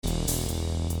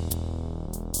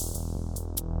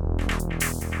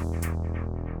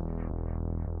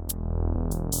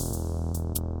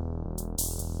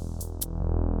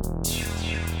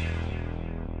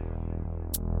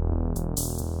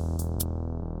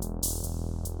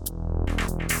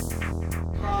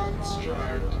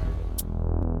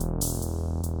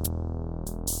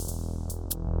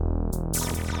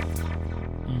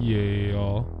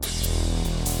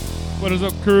What is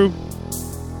up, crew?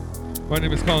 My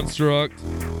name is Construct.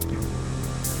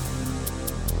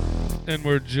 And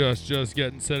we're just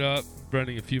getting set up.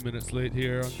 Running a few minutes late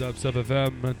here on Dubstep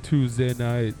FM on Tuesday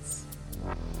nights.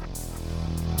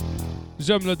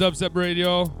 Jumping to Dubstep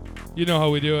Radio. You know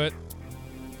how we do it.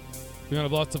 We're gonna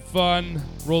have lots of fun.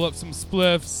 Roll up some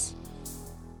spliffs.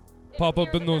 Pop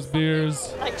up in those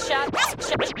beers. Like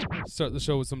Start the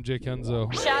show with some J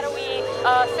Kenzo. shadowy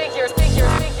figures.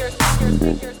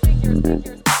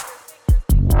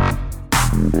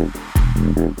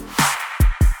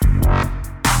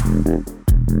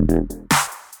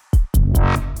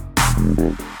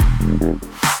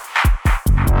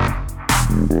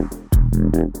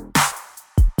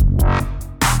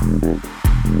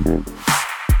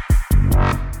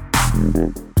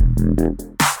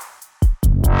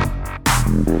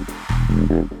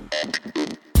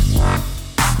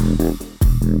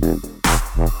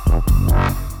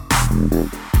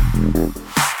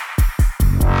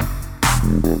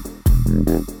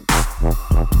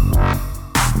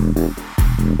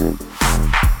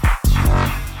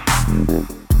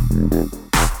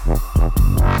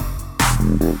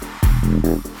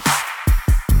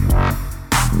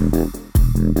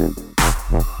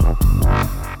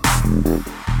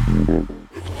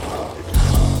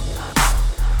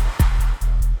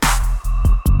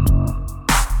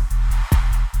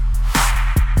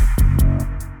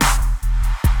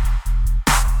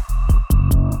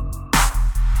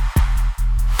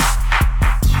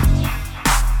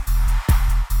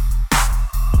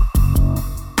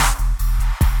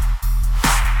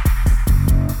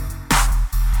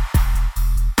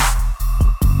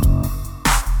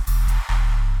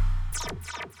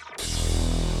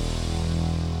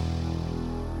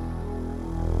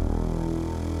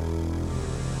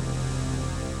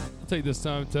 Take this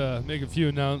time to make a few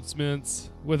announcements.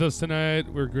 With us tonight,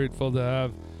 we're grateful to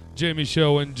have Jamie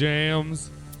Show and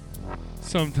Jams,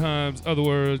 sometimes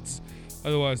otherwise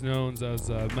known as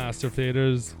Master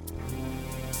Faders.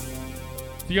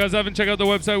 If you guys haven't checked out the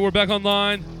website, we're back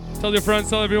online. Tell your friends,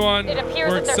 tell everyone. It appears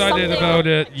We're that there's excited about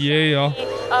it. Yeah.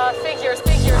 Figures.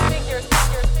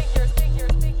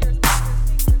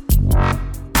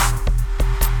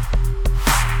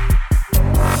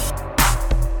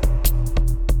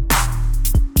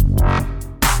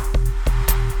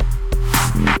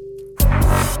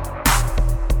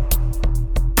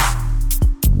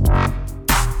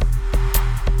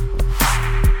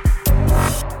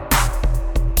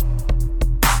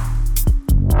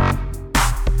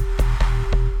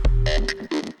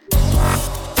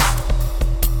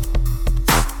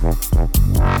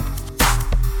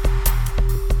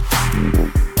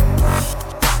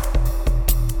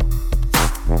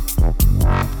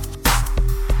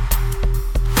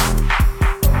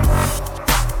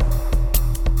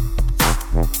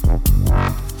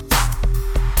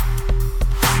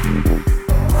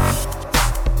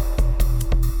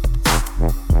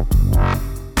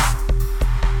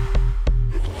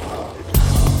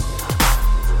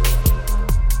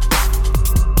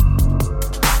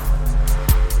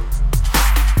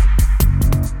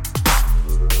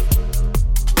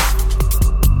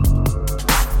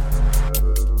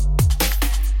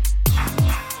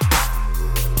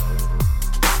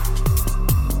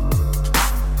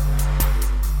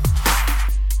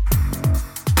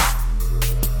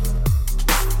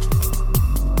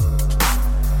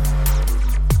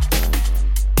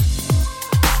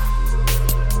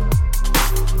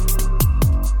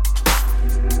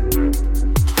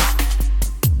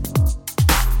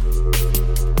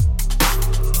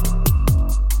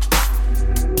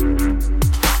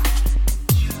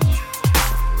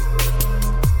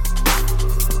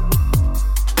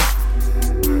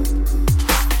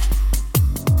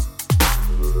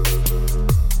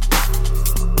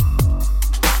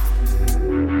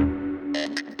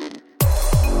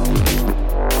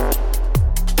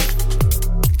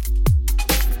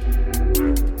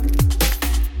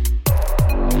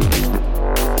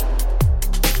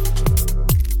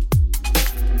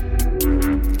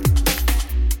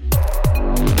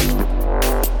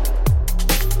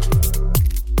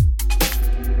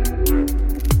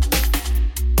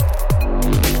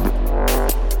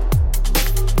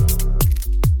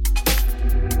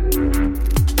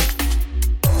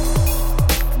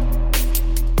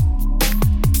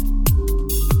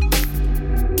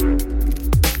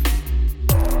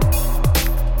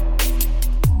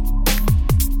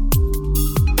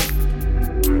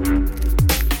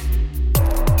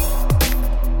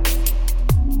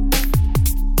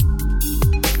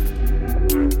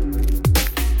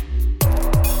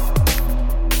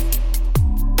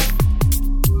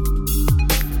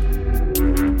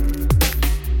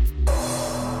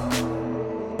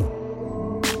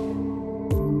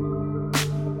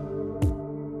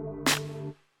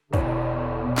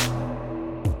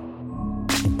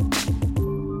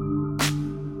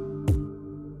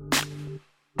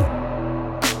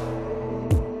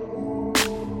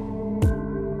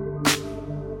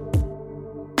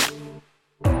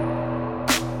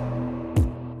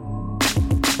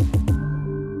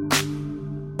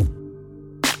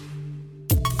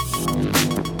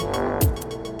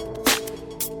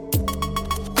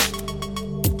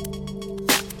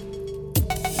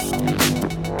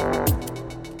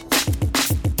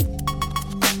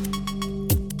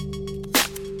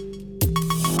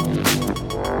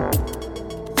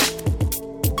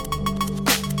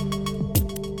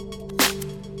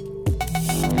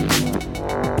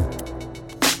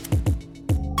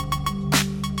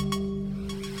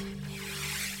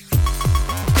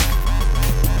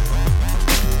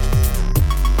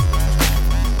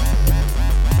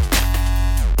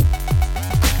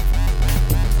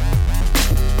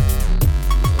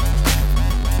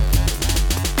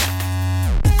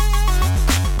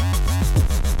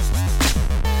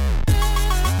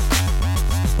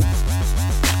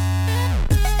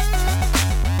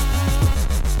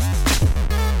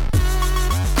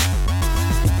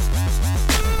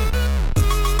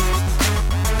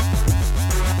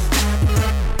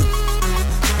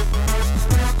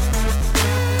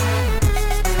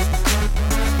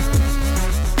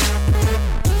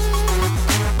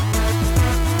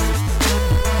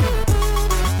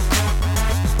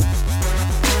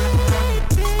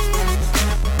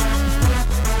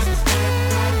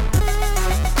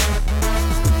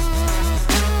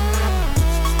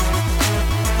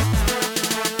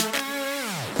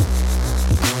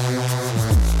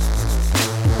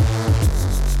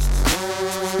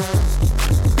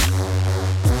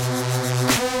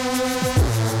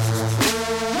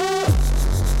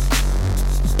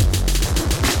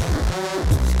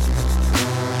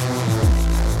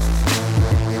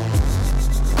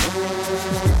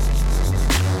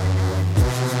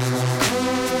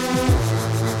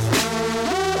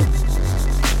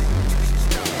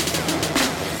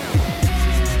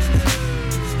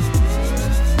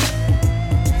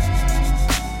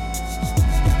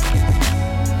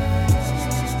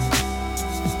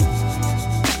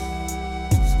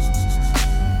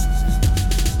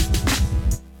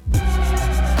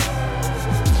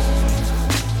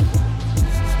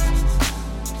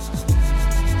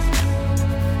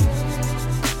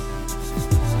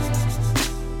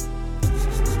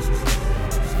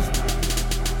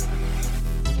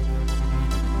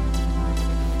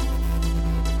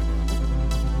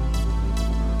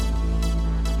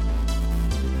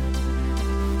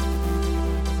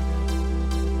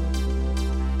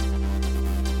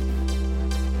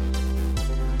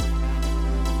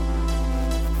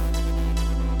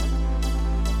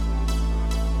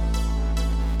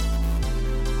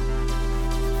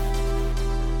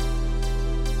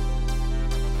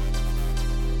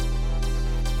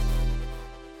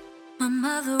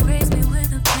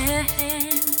 my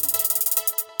hand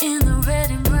in the red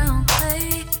and brown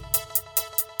clay.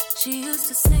 She used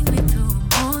to sing me through the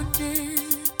morning,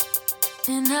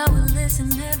 and I would listen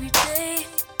every day.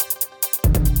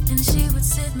 And she would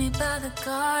sit me by the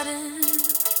garden.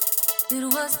 It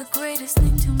was the greatest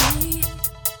thing to me.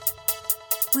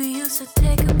 We used to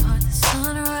take apart the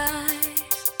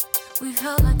sunrise. We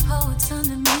felt like poets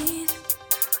underneath.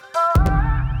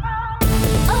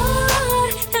 Oh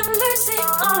Lord, have mercy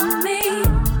on me,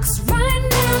 'cause right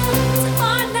now it's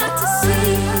hard not to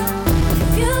see the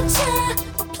future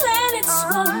where planets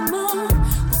won't move,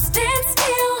 will stand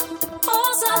still, the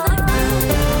poles are like glue.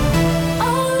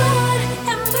 Oh Lord,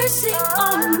 have mercy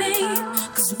on me,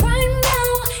 'cause right now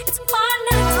it's hard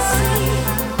not to see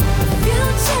the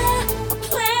future where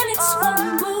planets won't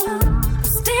move,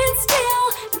 will stand still,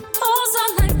 and poles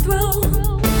are like through.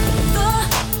 The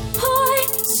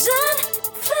poison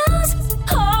flowers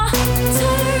are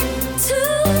turned to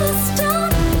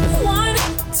stone. 1,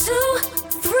 2,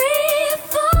 3,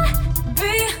 4,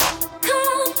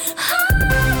 become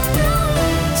hollow.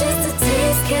 Just a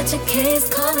taste, catch a case,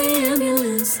 call the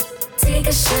ambulance. Take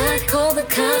a shot, call the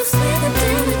cops, pay the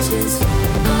damages.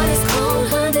 Heart is cold,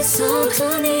 mind is sold,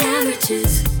 on the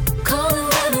averages. Call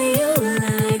whoever you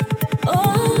like. Oh,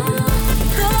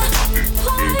 the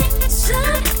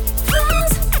poison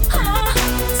flowers are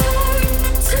turned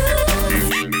to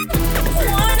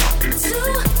 1,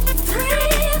 2, 3,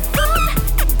 4,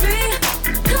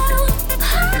 become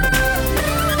hollow.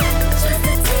 Just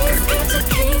a taste, catch a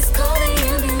case, call the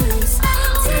ambulance.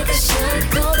 Take a shot,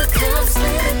 call the cops,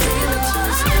 pay the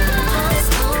damages. Heart is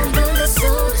cold, mind is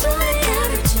sold, on the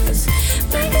averages.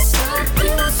 Make it stop, we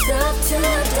won't stop till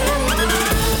our day.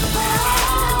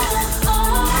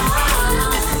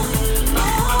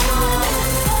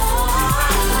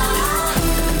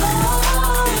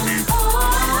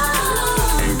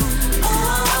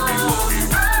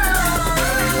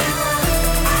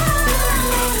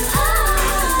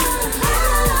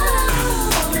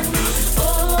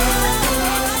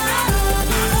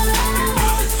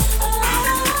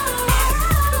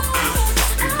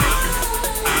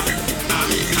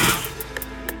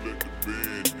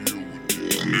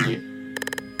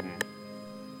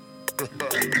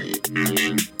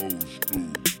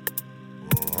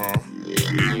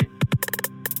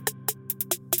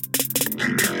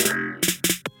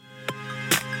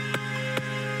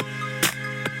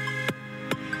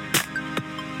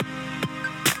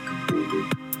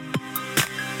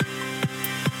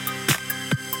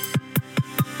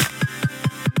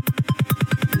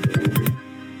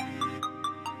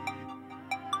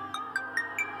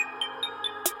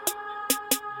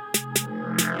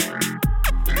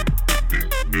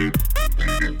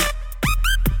 Thank you.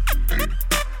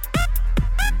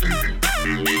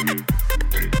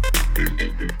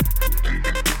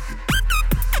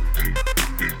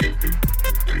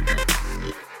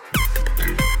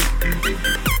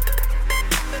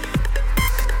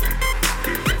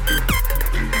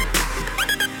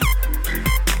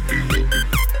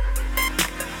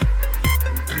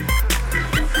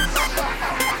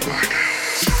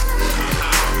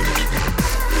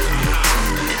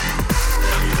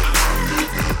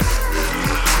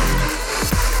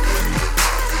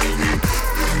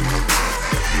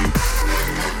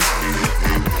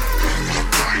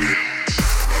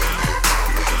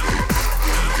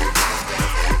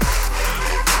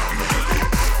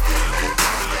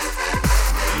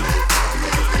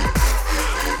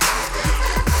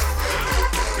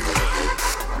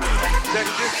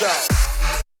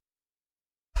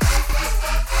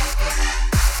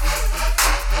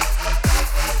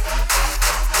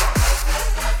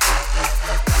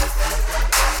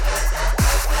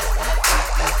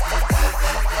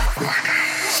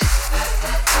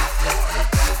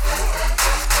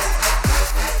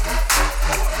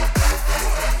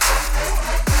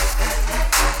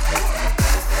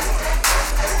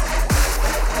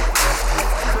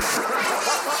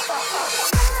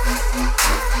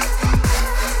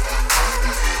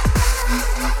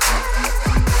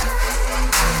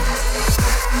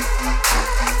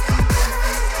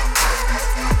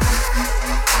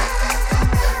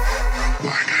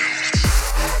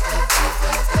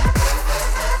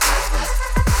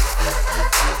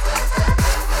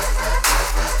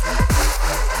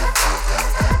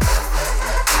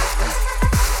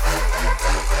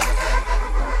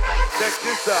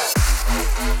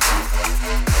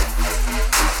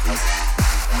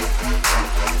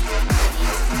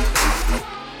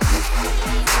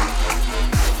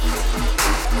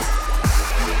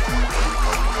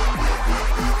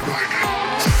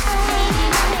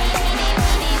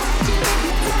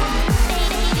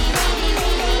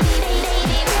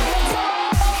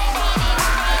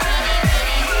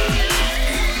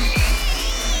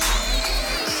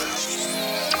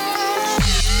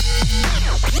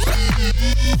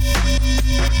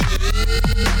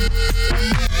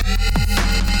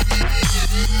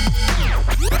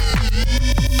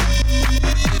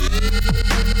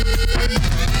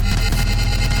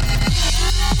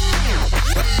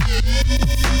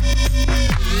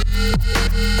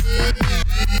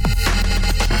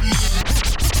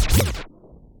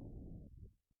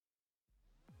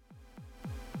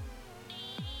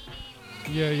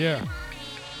 Yeah.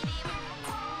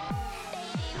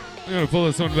 I'm gonna pull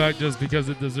this one back just because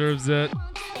it deserves it.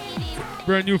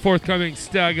 Brand new forthcoming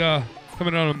Stagger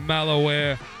coming out of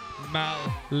Malaware. Mal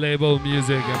label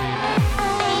music,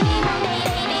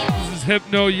 This is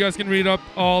Hypno. You guys can read up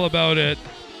all about it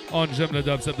on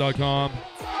jimnadubstep.com.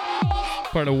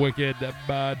 Part of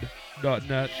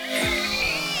wickedbad.net.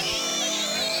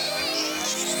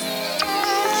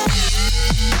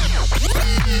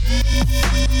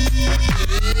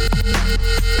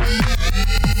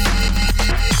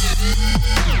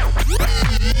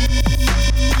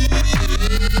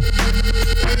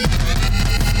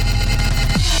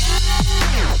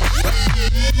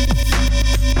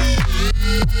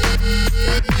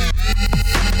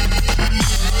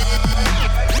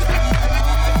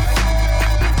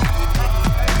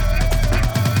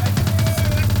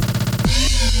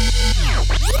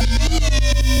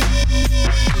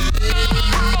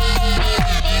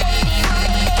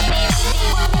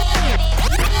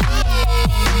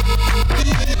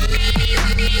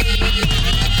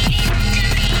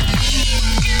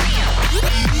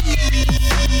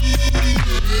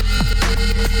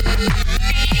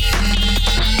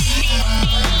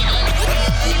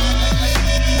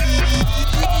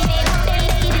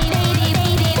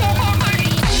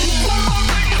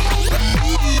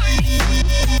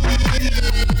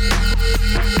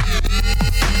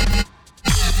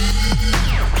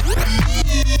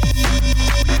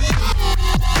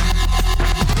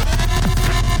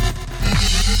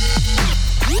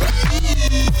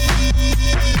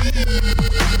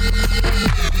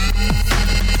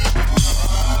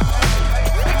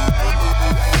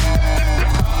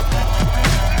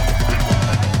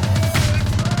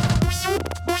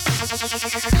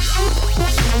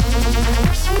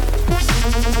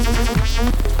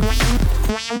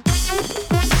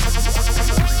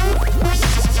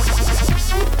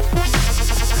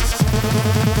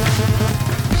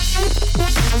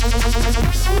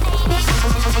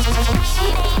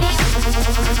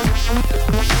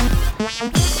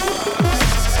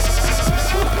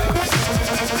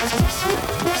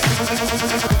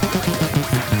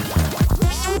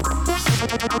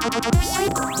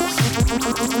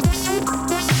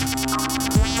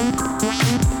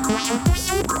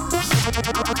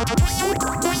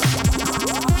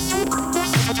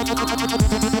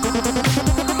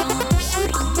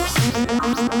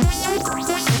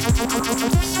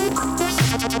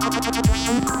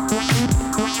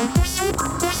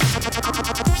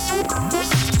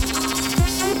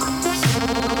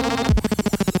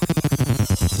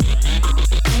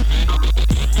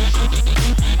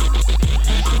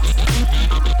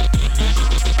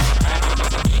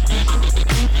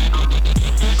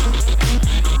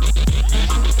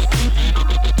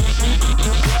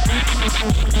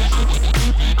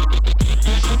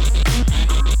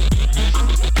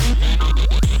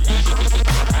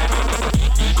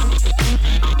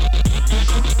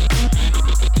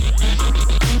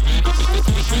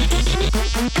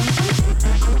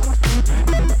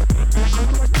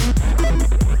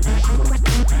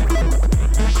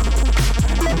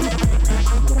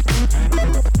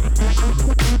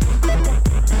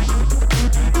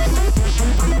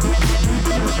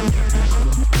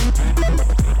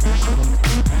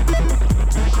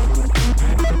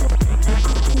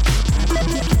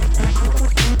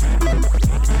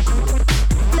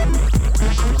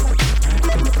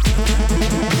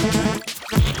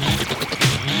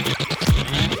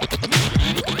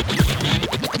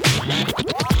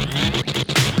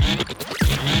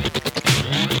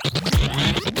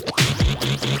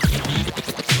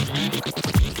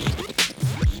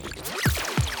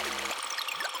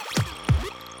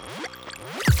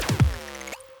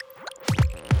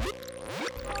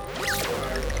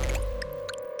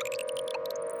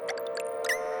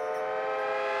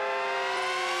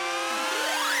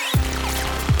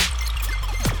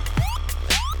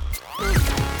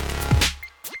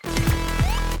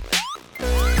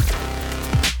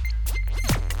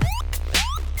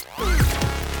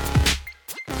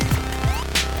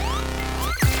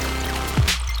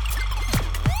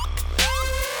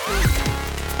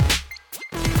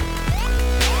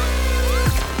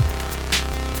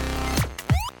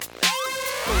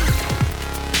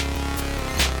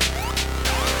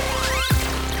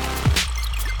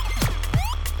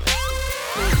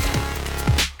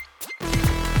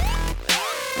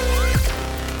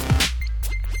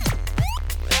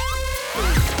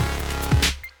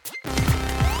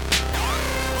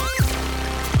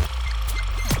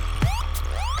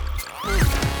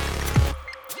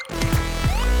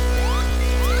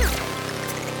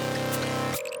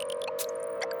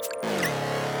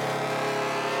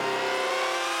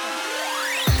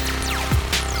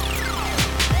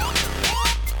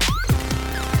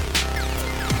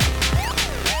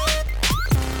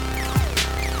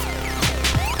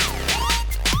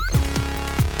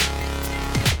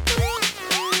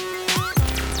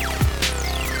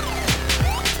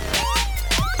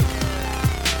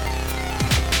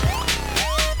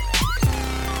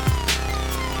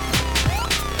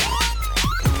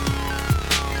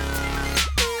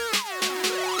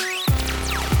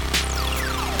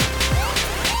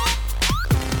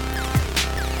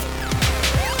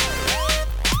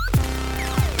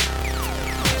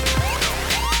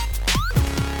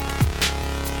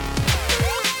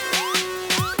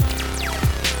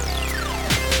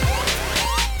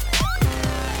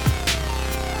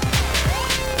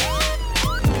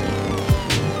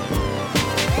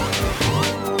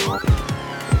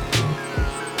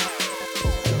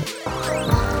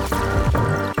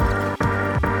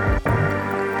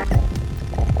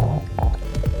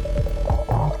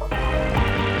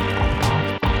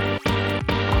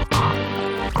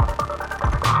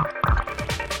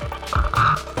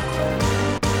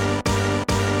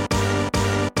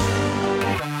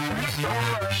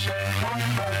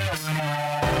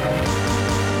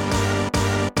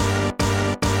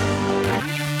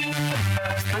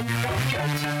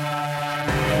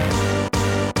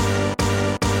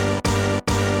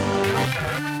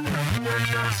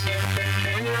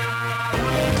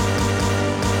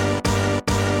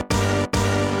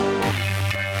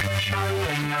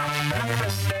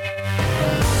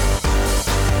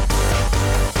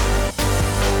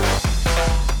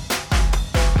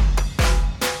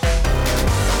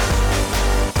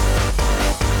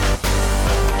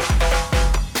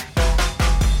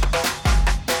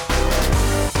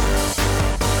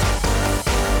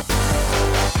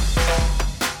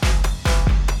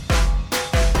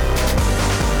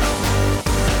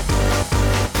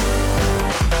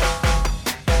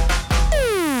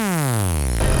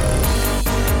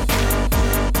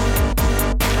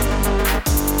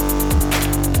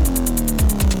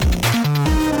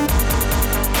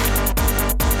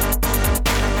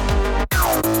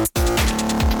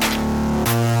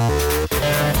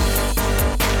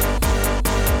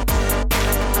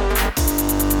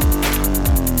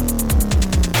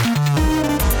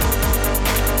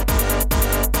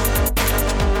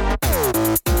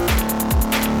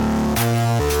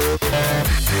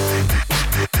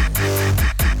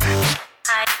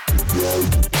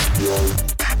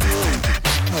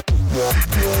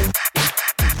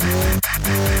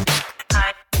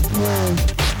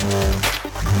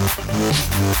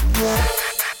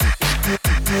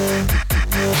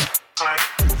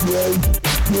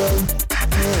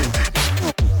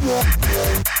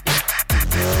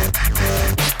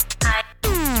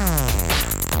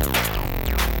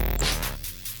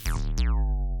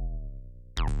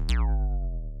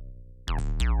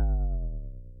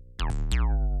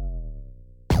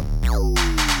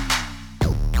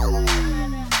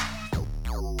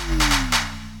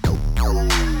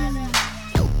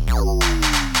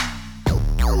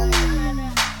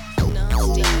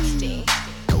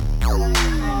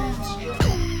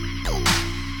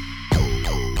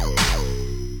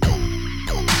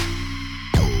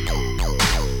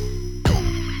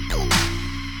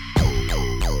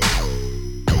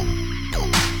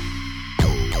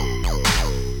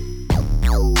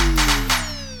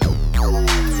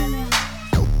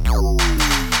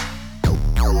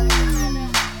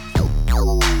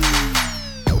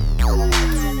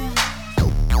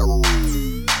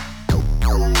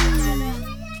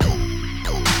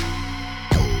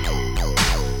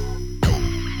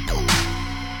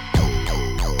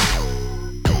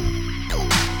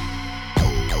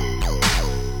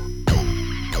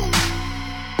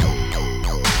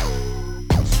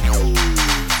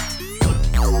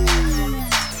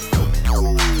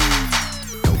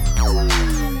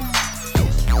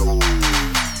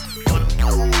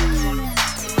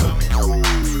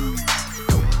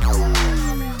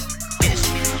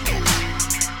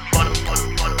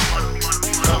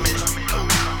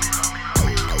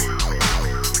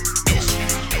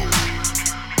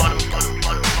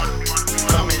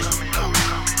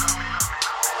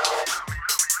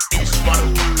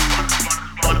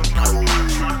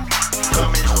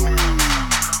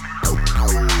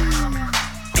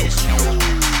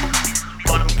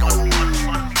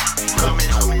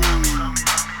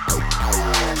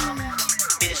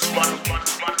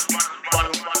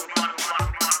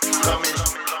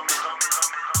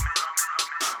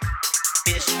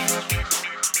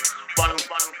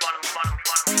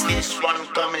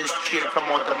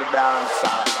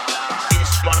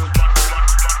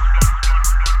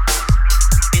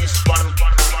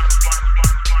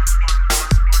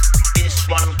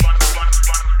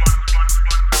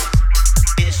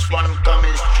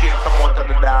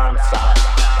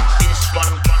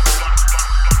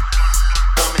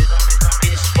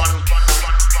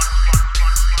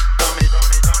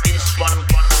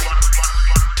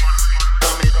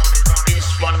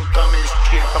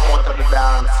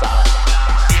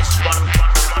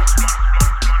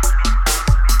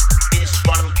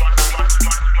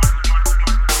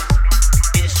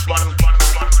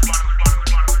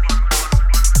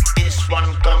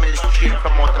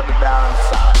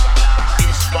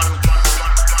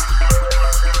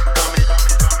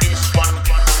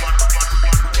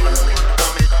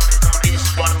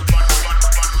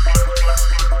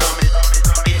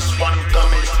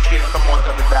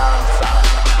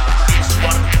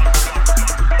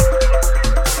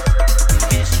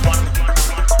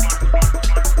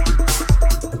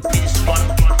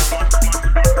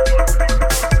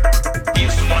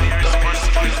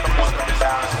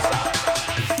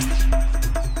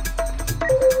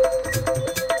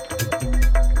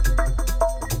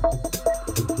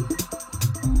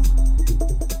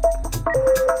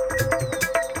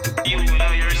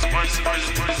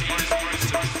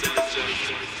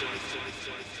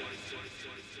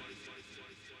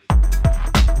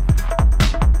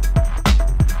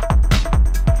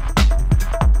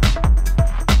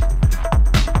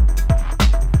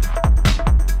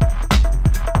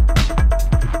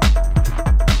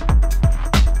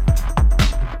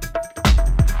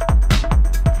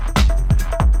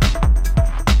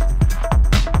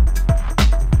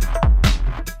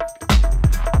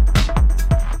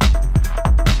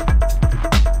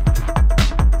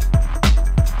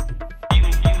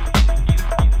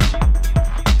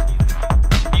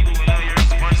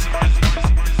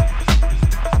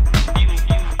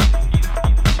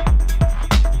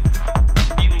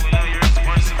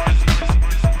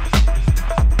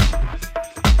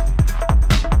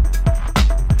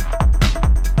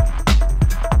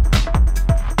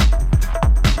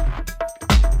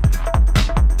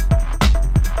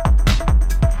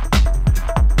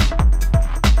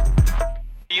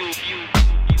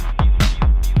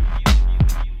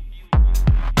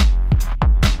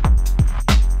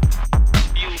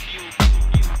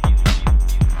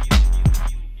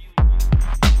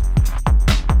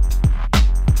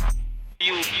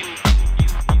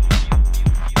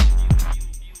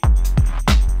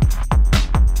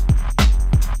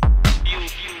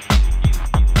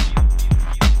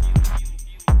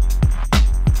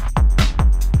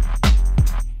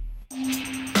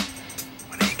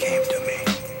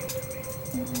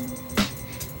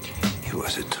 He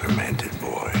was a tormented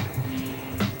boy,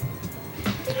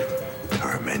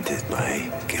 tormented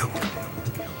by guilt.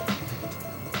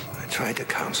 I tried to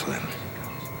counsel him,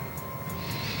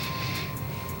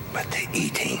 but the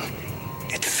eating,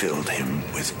 it filled him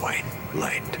with white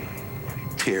light.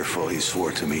 Tearful, he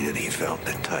swore to me that he felt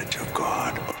the touch of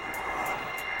God.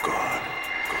 God.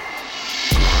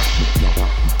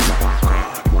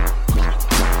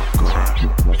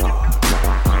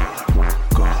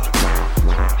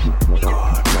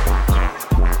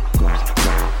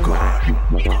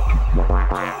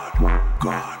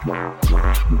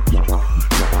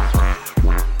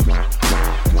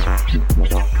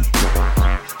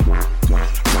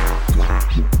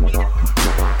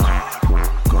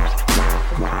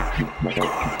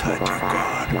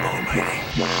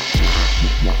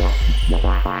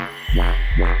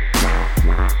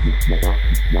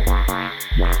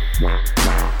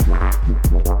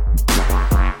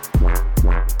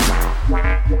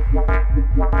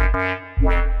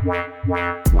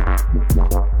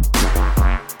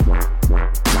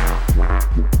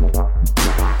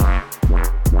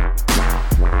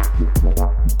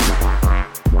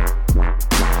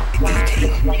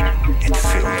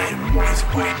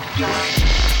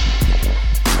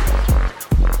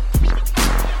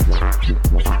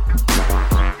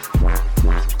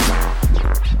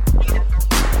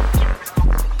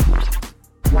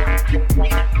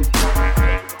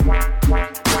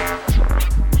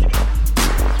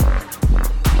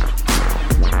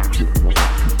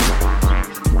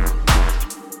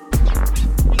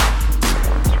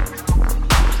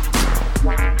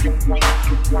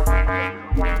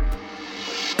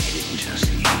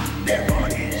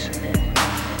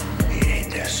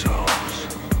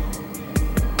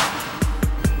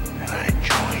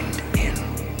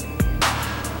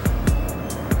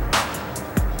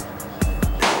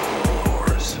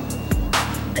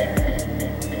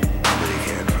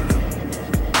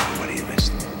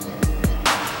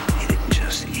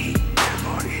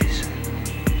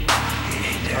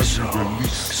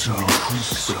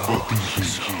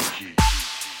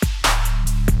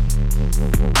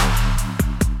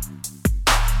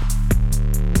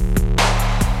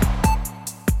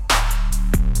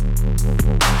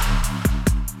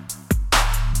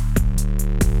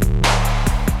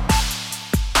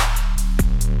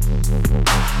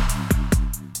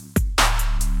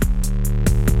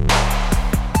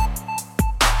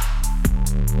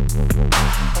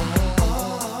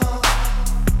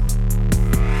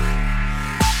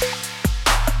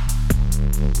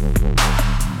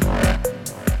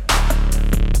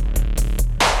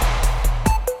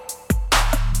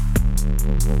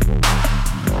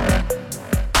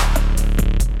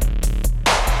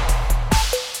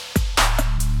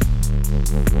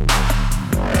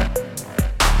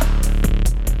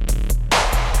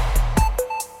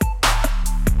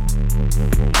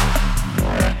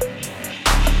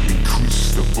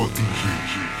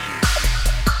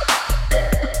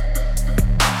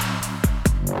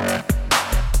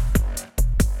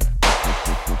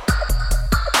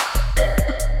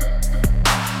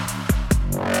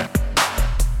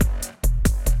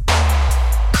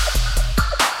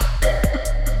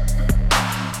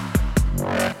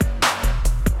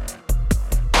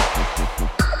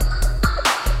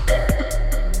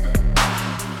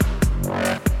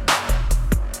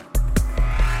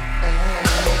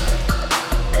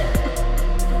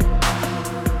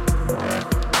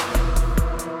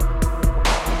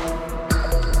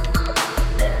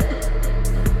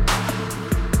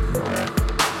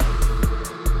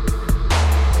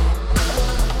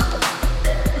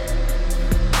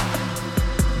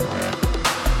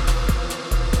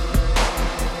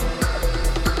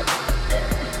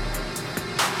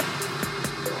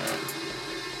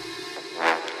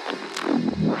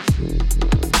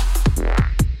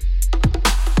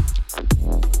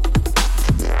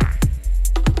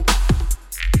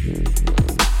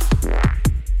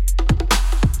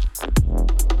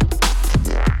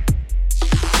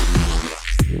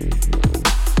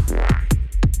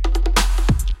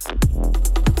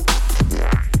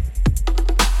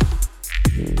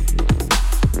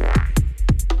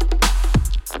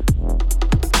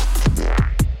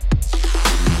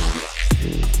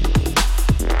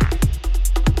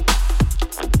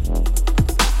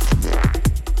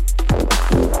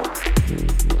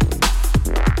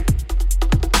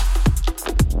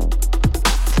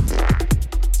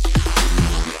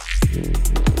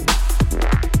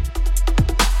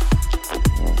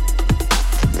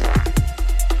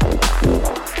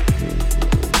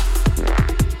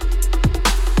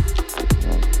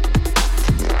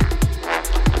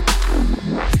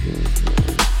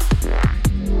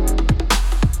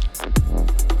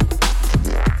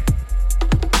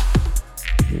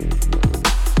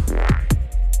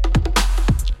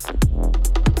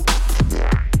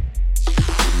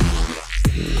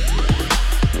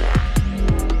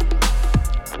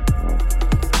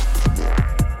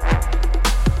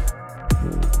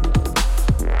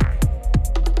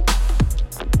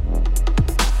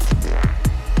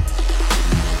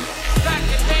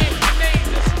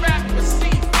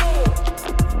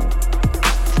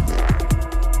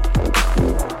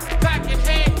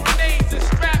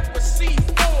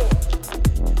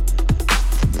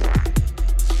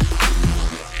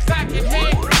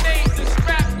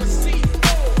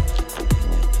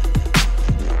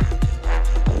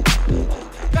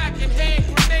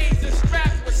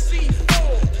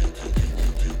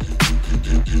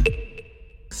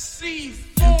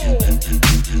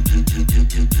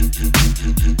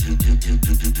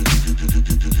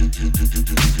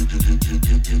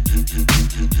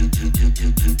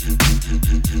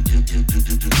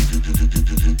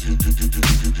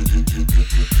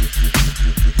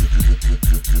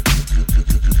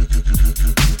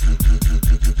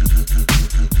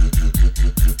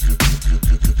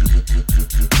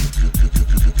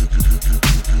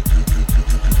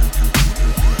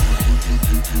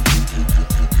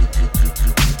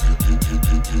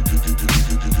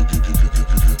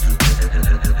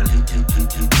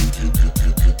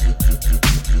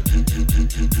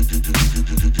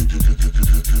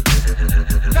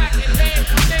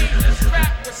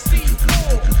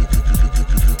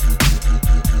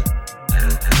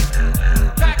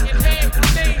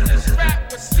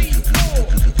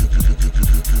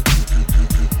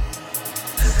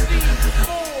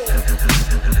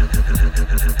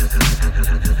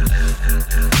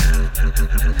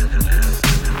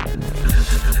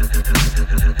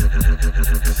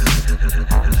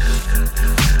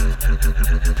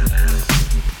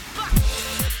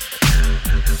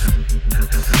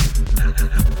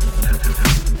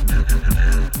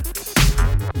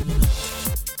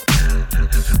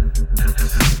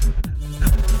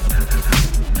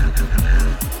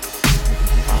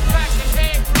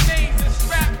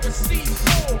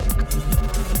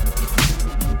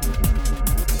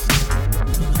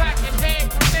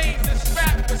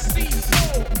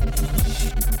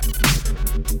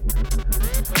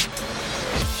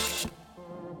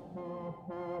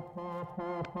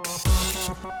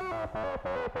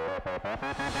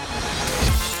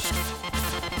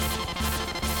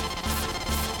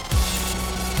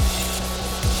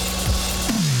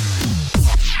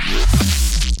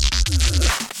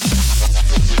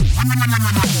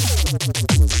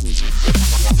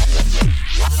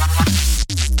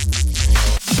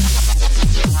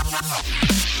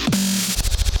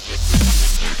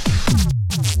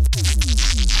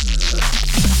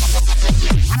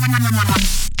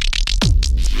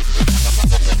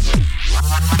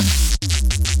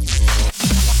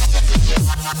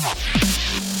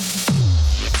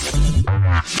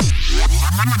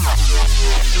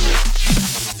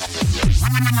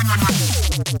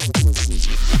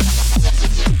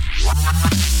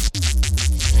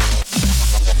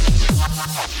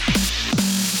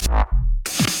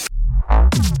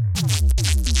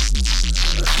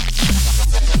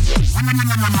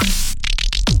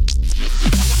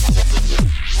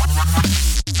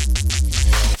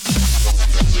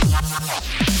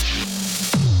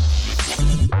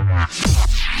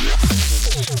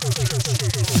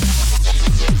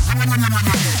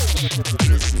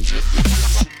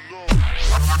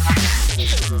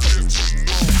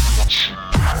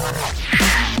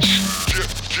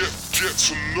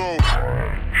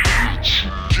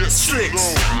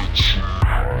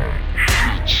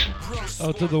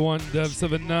 Out to the one,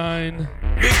 Dev79.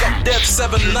 Big up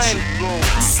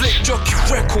Dev79. Slick Jockey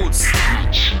Records.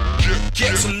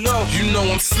 Get to know, you know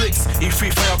I'm slicks.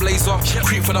 E3 fire blazer.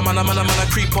 Creep for the man, a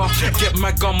creeper. Get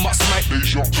my gun, must might.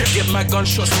 Get my gun,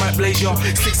 shots might blaze ya.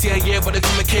 6 year, but they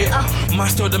communicate.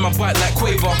 Master them, I bite like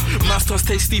Quaver. Masters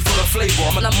tasty for the flavor.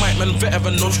 I'm a mic man,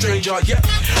 veteran, no stranger. Yeah,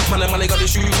 man, they got the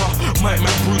shooter. Mic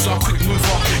man, bruiser, quick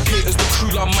mover. Caters the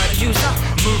crew, I might use her.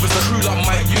 Movers the crew, I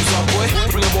might use her, boy.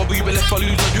 Bring a wobble, you been left for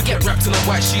loser. You get wrapped in a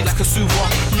white sheet like a suva.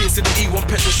 Me and the E1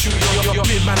 pet to shoot ya.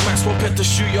 Me and man Max one pet to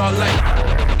shoot ya like.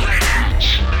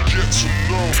 Get to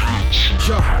know.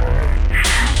 Yeah.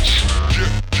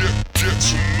 Get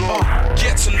to know.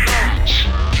 Get to know.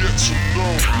 Get to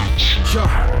know. Yeah.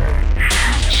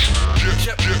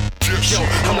 Yo,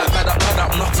 I'm like bad up,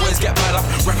 enough boys get bad up.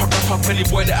 Wrap up, any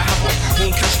boy that I have up.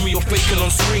 Won't catch me or faking on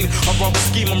screen. I'd rather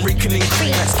scheme, I'm raking in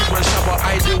cream. Like skip and shabba,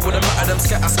 I deal with them out of them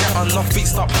scatter, enough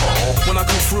feet stop. When I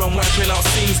go through, I'm wiping out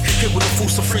scenes. Hit with a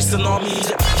force of free tsunami.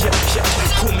 Yeah.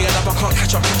 Call me a lab, I can't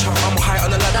catch up. I'm high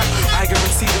on the ladder. I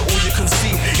guarantee that all you can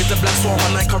see is the black swan,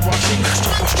 my Nike Rashi.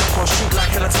 Strap, shoot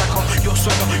like an attacker. Your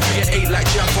swagger, you get ate like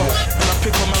Jaffa. And I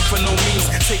pick a man for no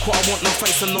means. Take what I want, no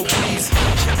thanks and no please.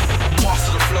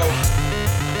 Master the flow.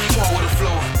 Par with the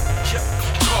flow.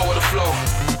 Car with the flow.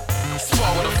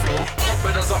 Spar with the flow.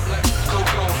 Brothers up like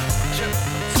go-go.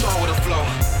 Star with the flow.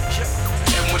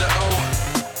 M with the O.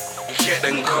 Get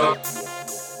then go.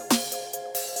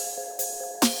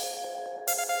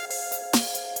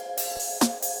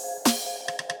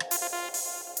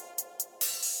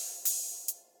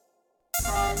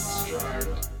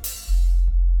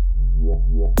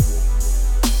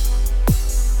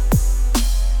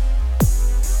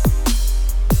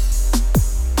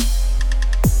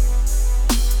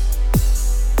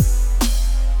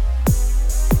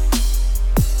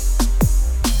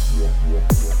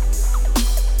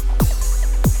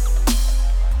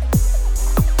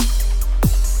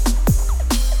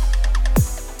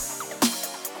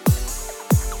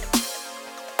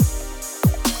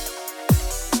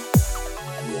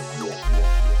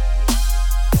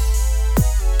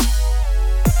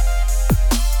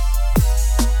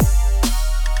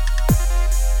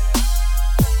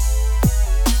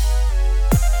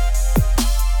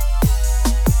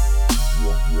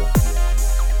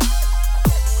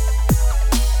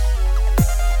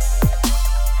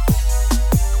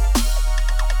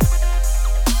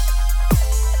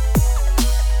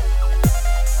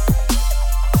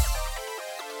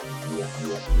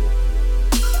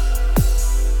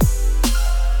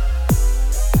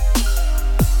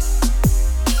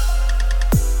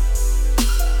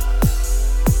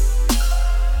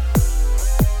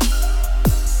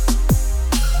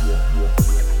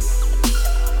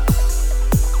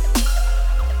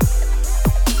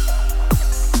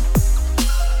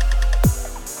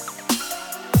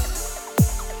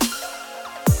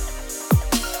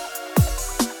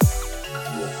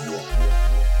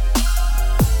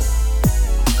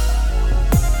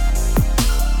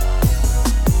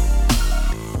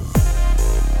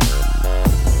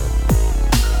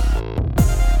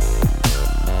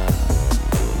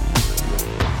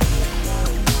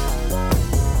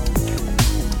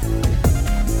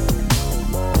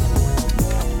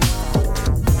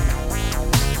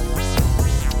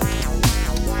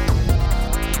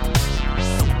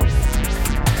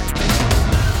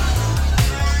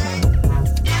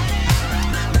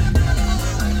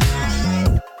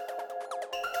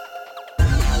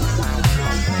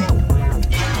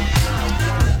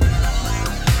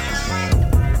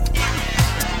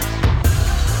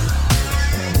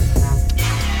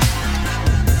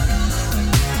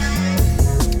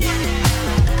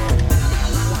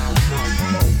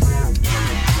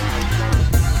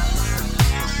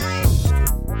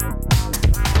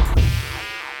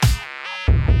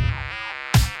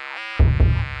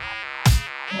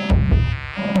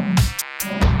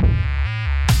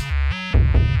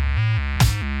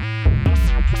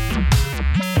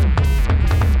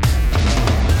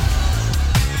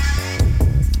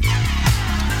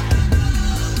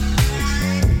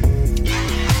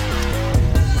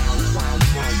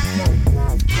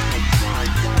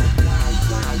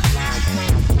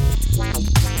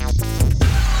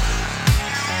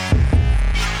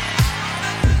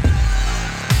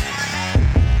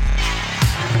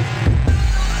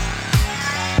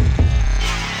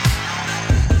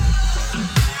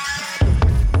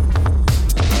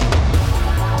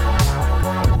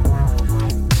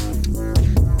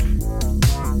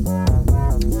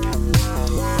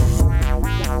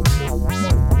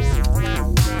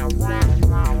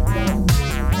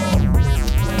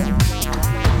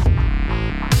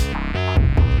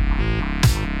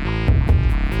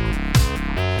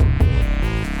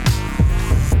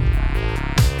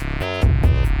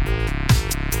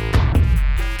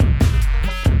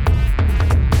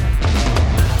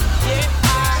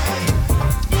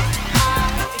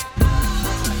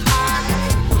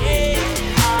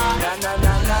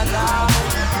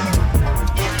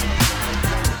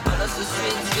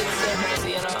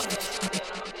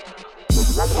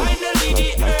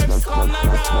 come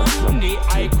around. The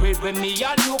high grade when me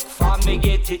a look for, me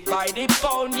get it by the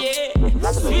pound,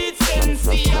 yeah. Sweet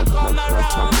sensei a come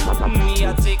around. Me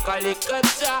a take a little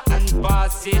jar and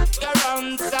pass it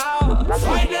around, so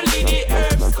finally the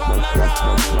herbs come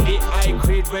around. The high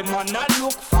grade when man a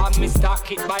look for, me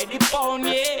stock it by the pound,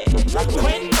 yeah.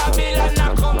 When Babylon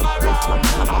a come around,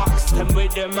 ask them where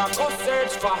them a go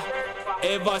search for.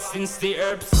 Ever since the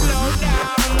herbs slow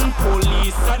down,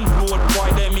 police and road boy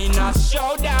them in a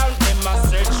showdown. Them a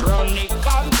search round the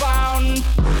compound.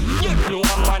 You know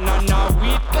a man and a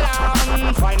weed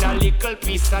clown. Find a little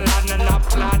piece of land and a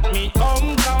plant me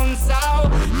hometown. So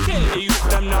tell the youth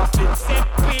them not fit set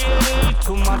pill.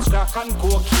 Too much crack and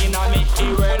cocaine a make the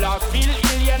world a feel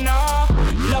ill, you know.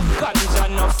 Enough ganja,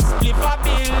 enough split a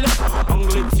bill.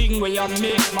 Only thing where you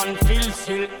make man feel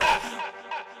chill.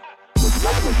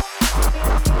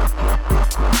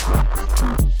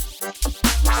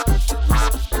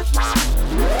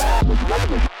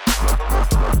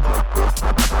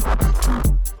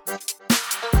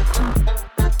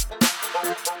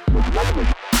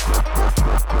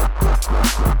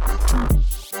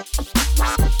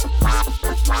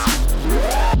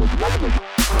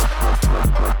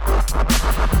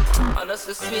 And that's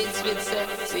the sweet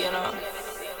sense, you know.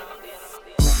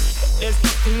 There's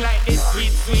nothing like this sweet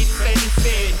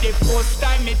sensei. The first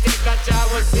time me take a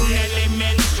job was in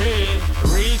elementary.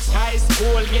 Reach high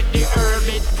school, get the herb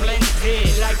it plenty.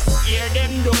 Like scare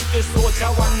them down to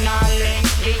soldier one not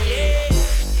lengthy, yeah.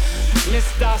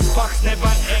 Mr. Spock's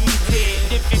never empty.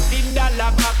 The $50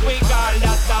 back we call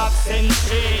that half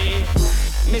century.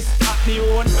 Me start me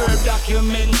own herb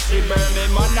documentary. Burn me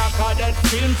man I call that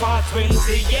film for 20,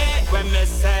 yeah. When me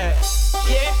say,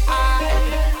 yeah,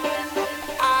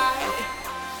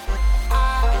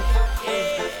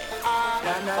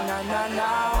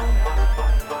 now.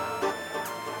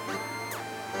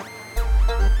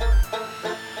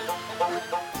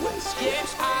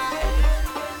 Yes,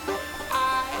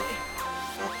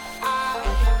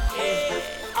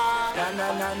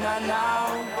 now.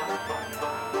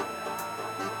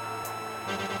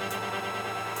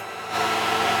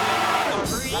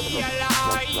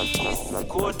 Realize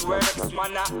good works,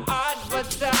 man, I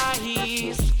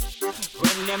advertise.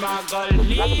 When them a go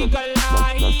legalize,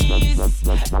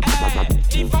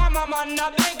 if I'm a man a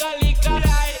beg a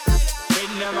legalize.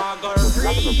 When them a go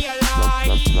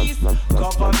realize,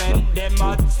 government them a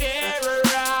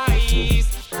terrorize,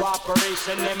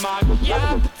 cooperation them a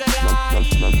capitalize.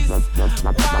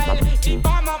 While if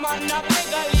I'm a man a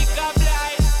beg a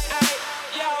legalize,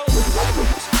 yo.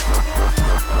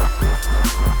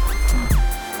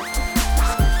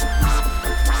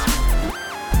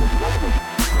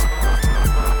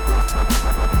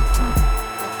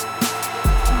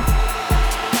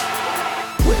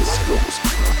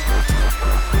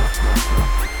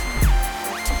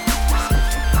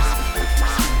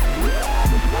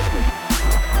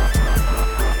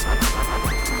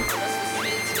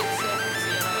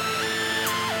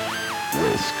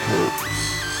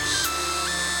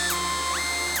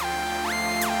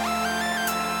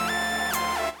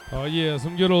 Oh yeah,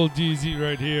 some good old DZ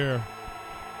right here.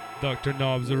 Dr.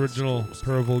 Knobs, original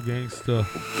Purple Gangsta.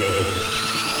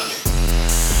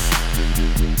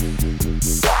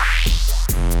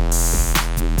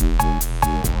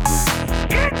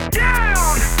 Get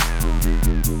down!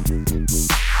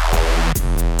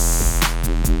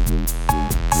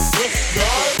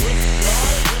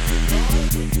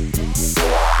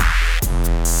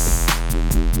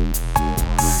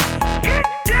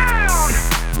 Get down!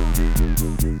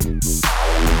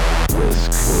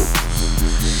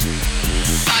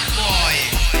 Bad boy.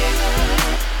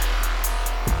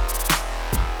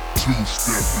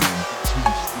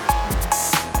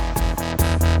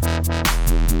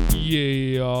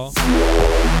 Yeah.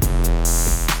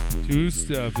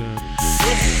 Two-stepping.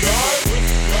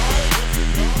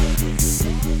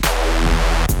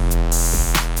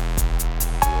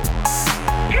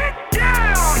 Get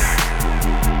down!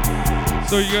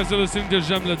 So you guys are listening to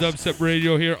J'aime le Dubstep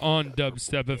Radio here on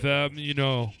Dubstep FM. You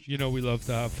know we love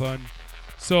to have fun.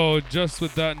 So just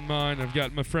with that in mind, I've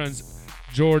got my friends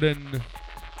Jordan,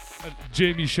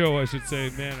 Jamie Show, I should say.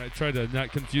 Man, I try to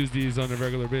not confuse these on a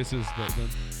regular basis, but then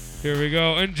here we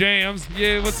go. And James.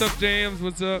 Yeah, what's up, James?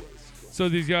 What's up? So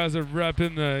these guys are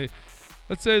repping the,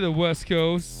 let's say the West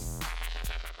Coast,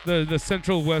 the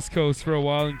central West Coast for a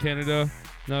while in Canada,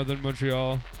 now they're in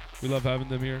Montreal. We love having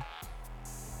them here.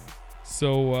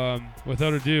 So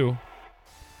without ado,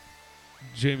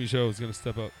 Jamie Show is going to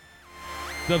step up.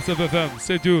 Dubstep FM,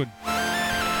 stay tuned.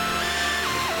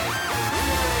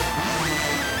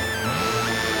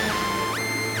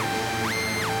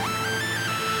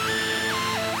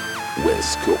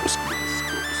 West Coast.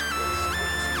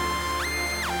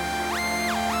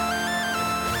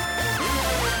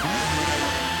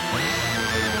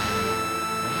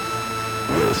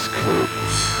 West Coast.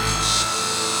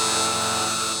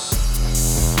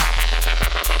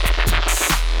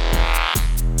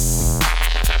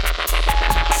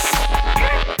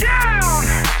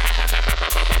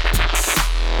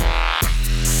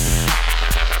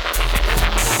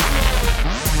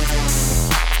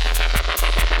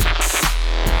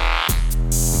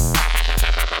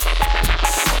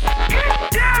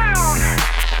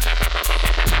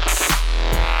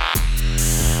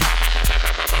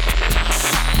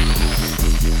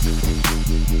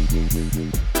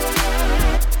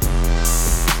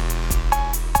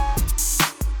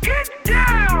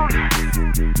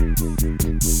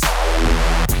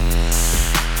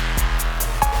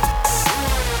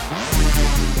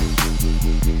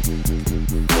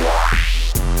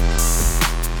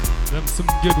 Them some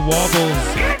good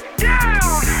wobbles.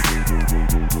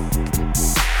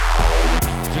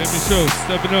 Jamie Show,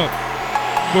 stepping up.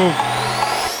 Boom.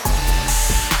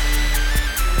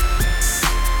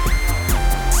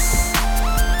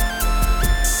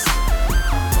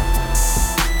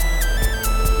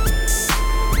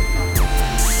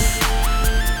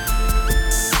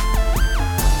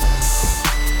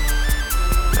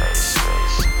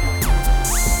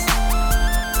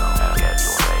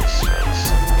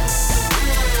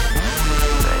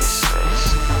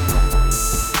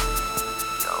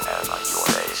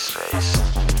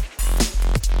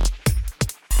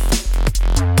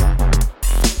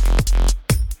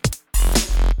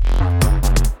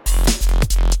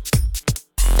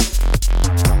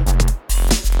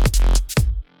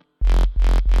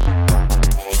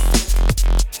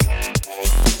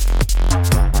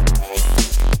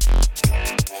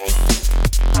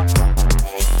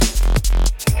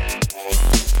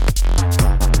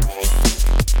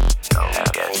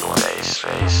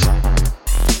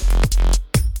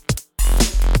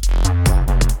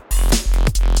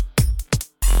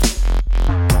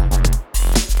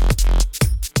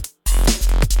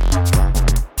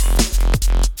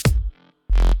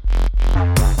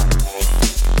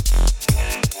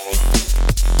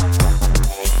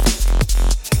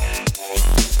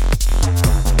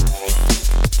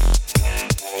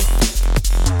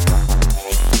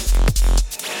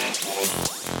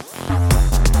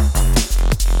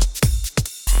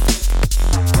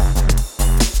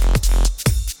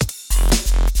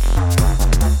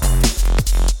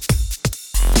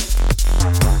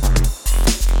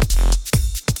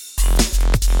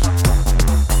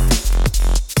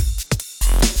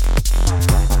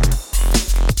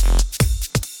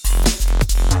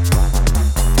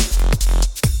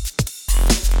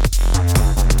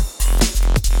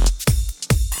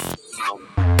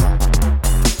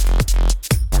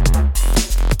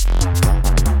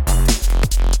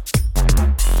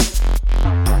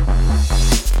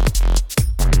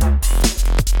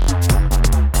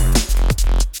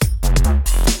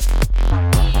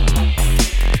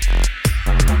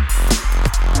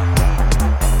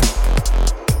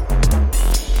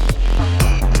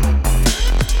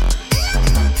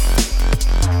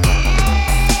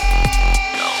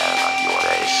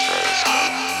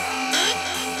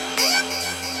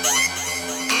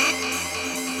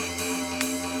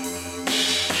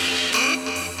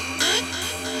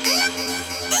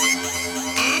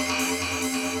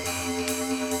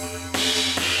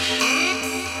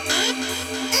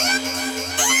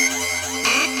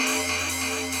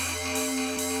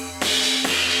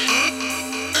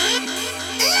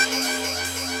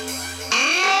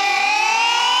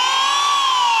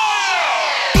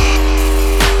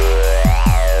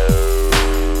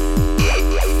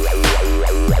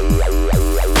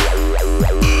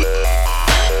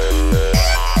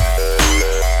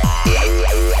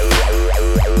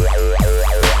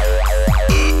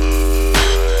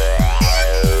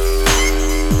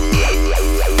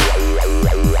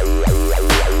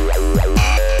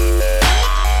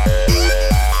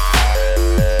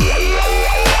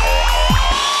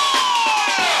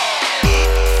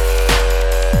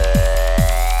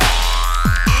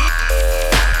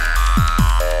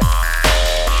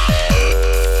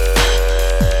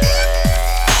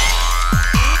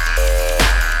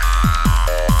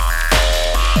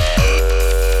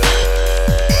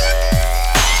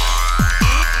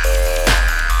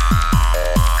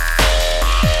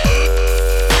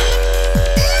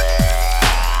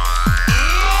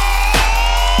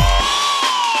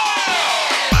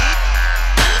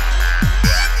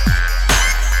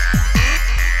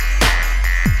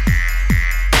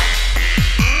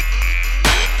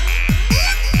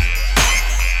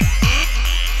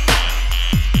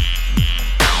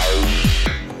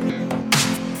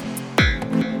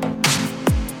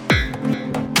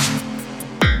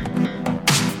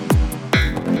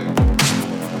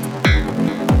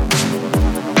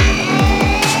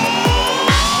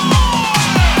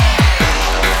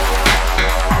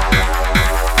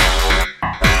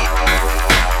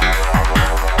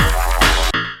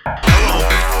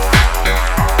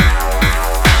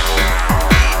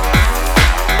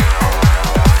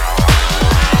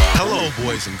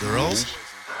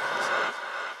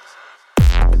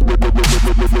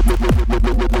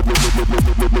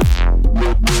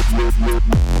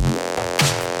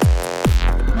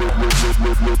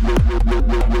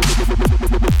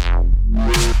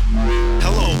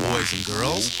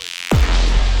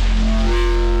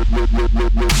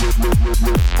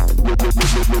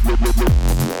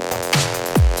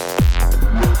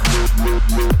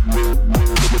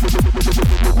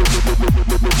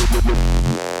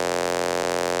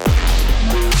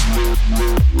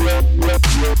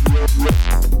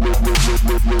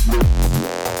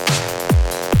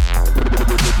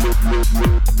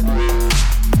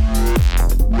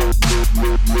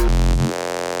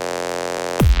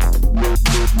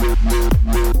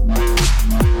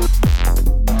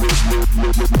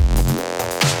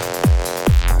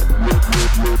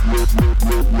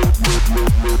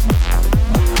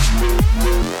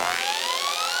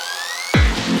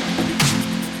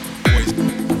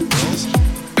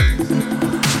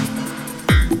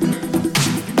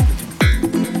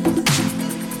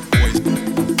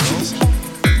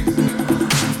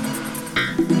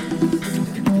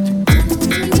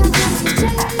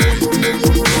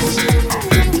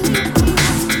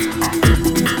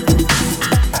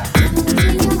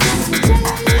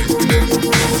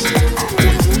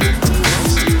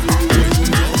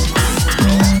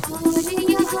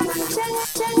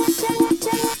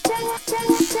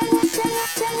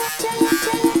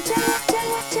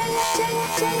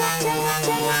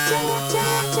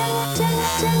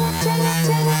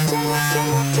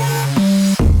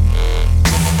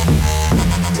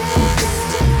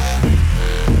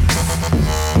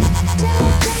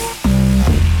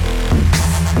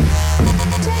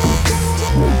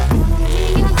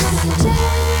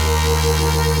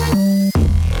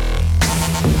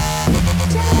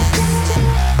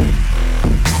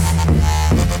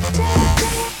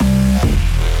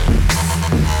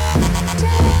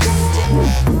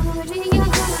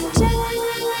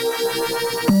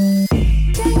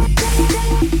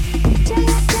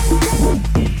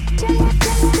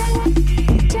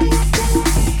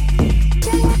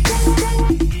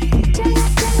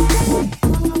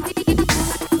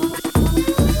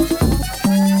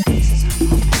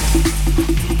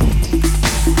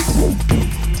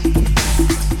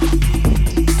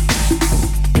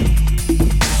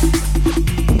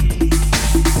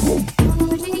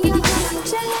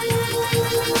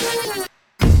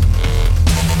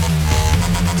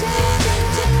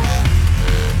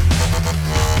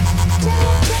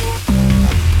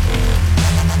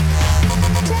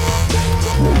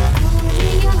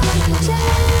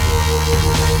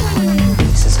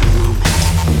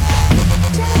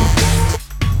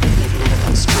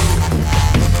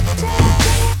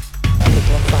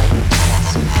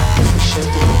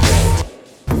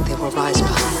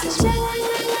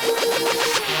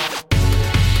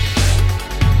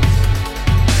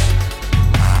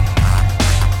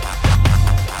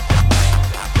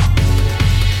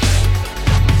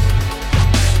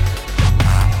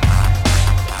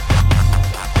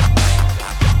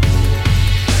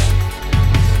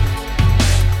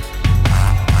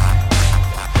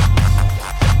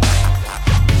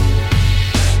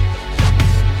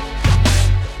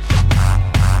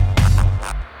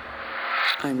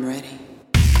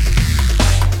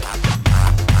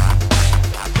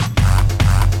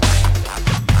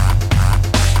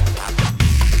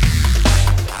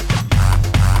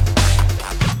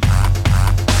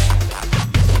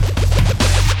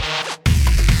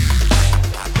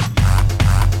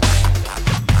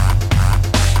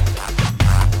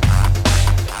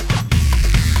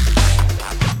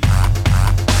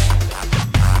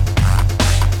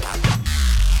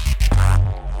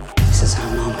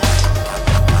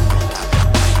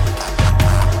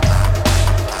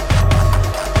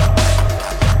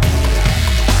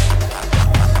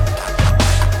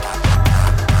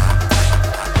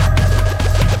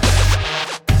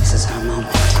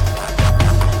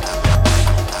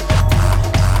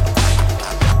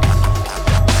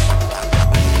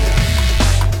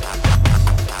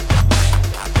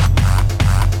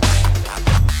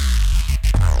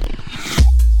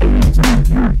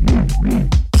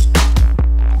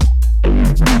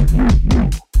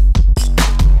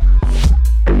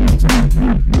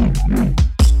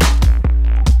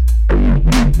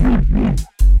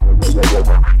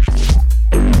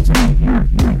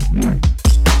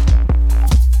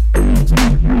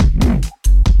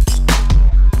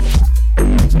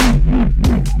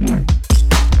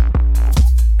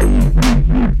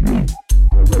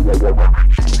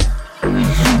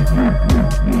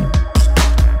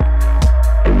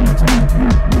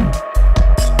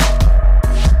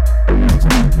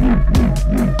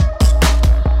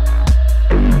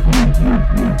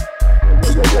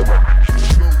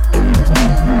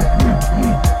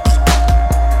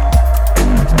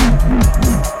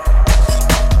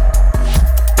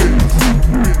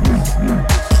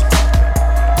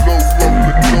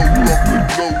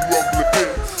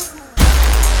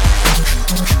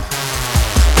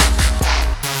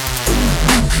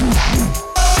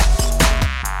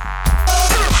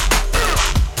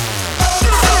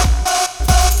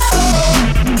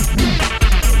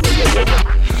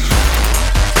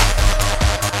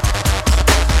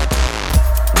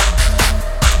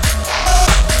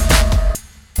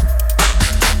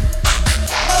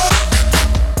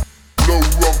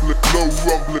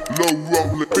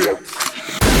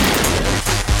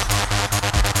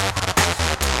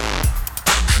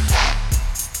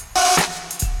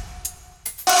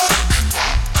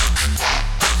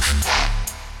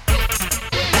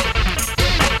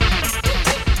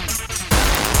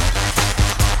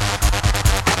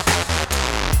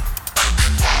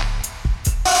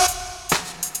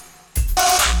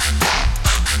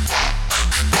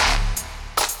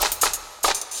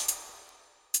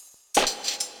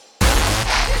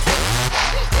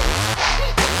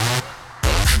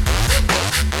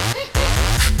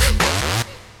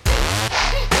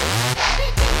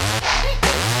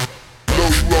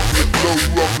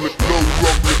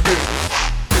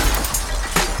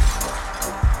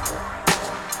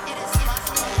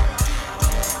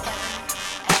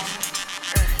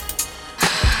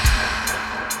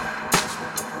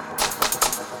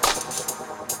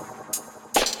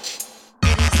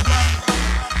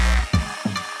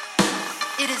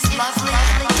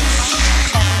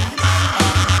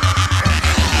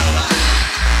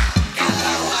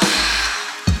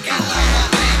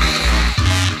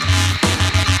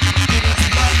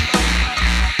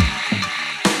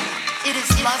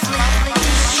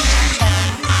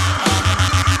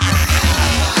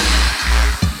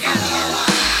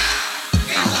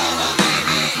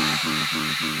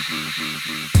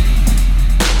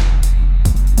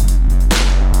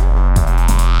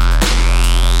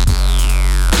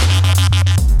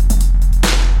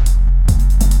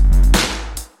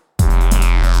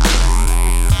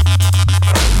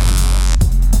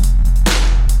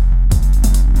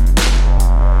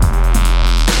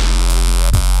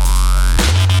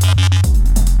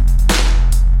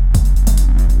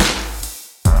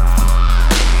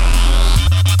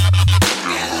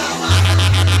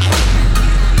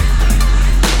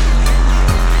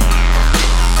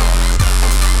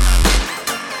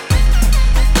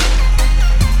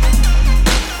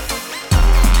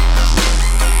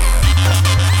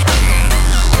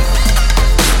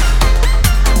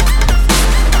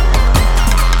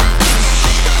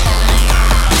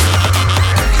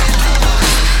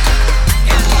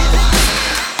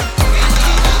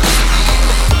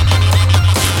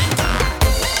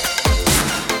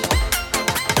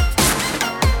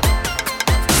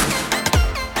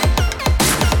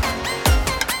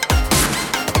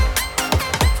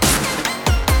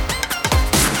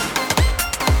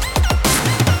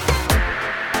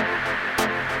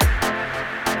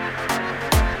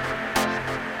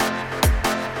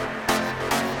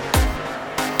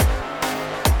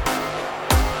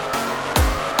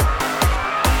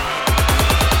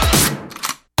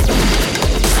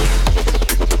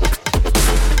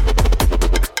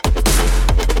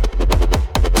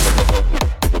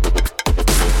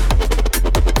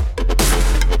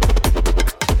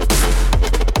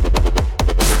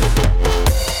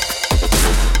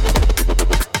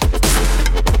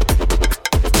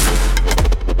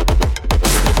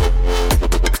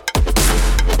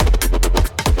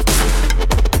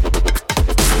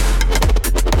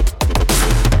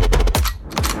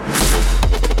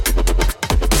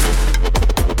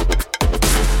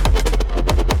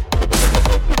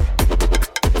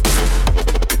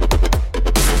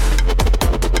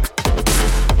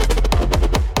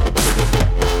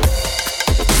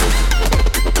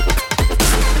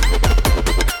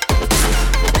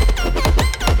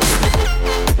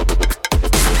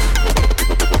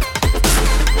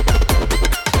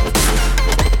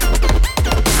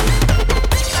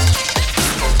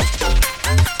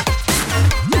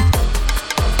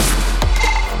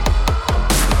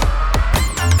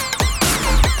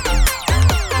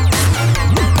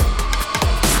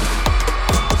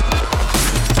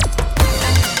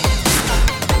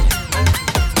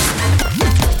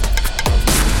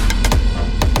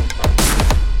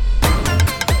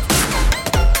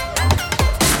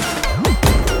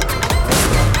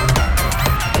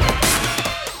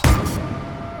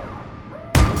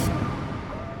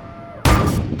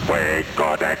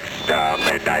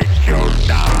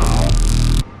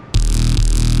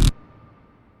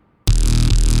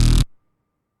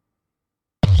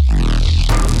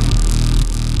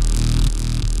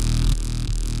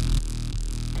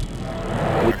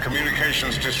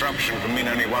 civilization's disruption can mean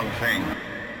only one thing.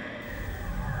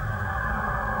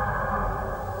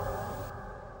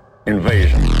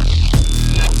 Invasion.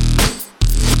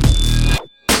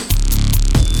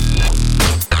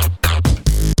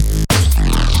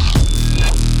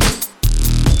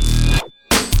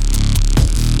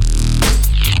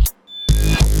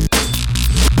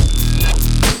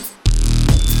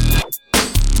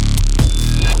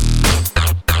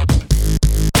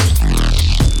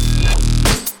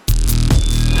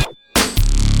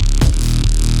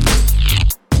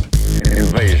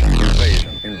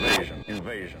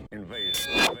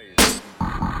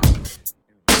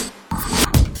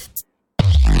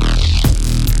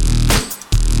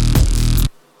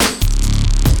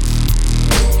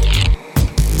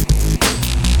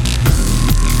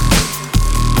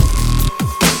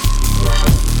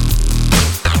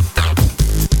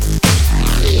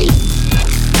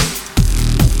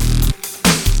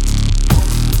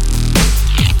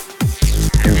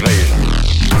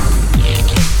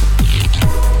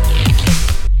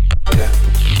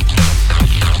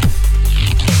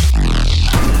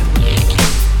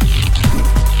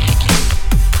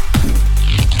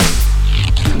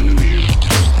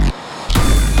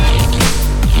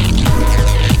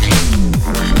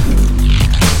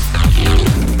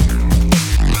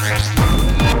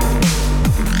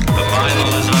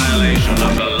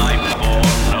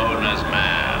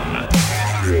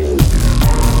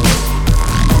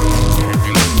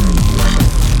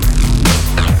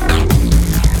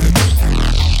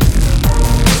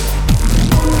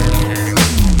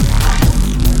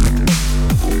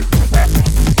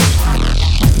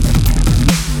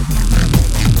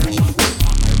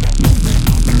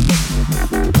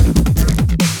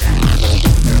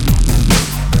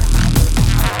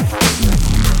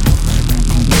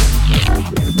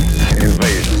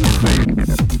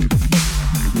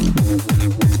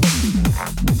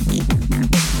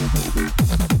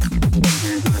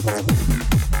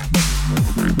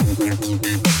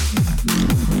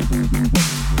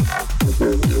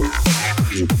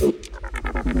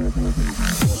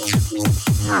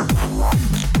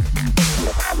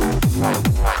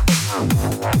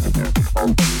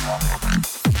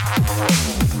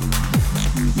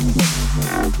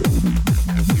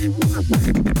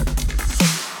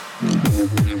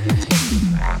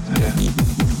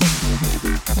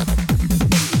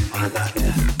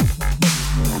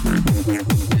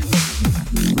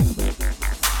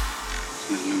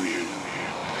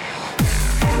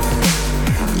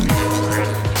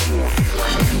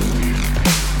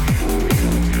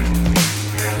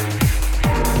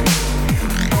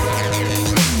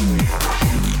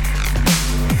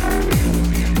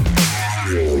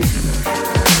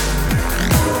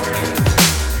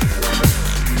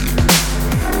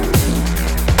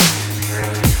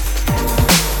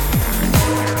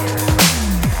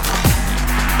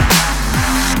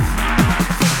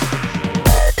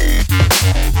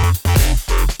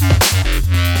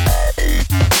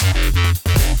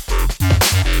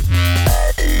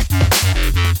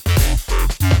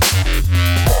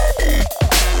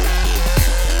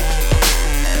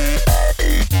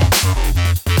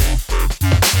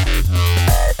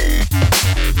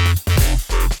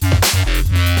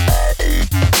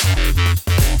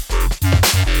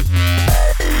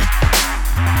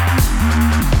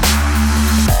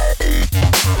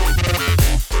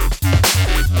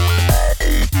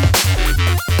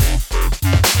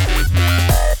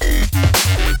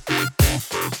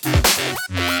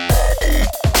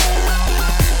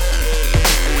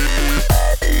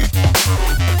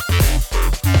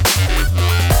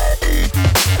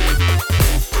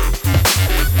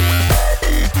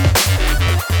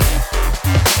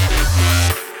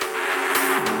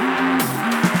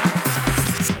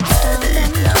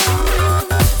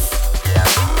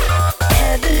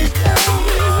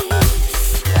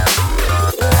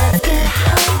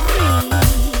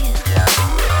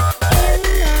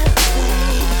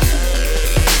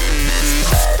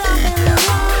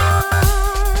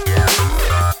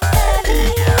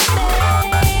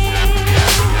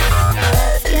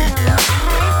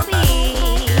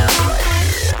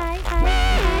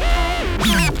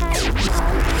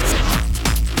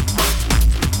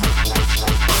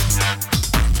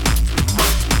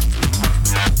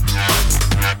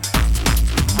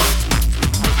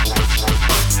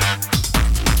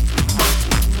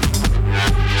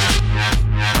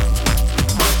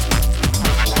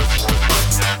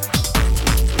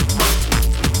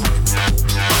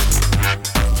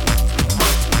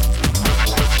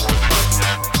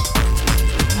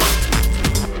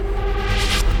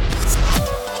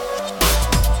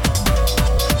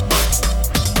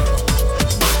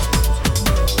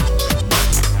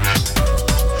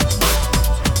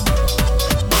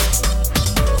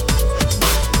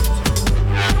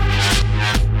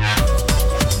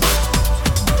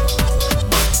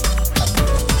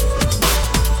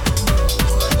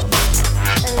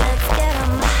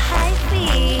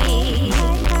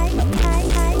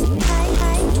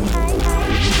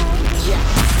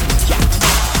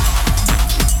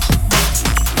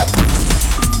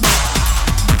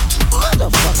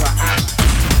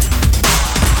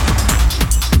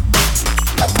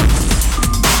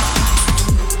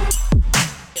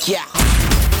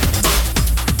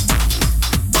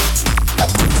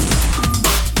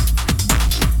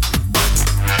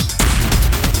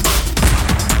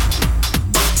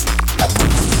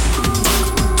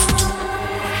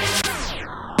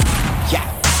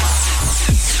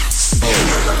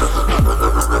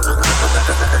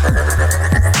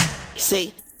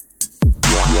 See?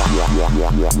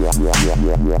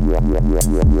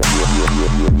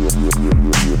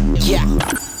 Yeah.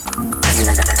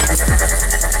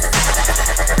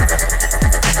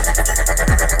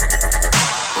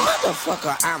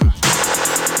 Motherfucker, I'm.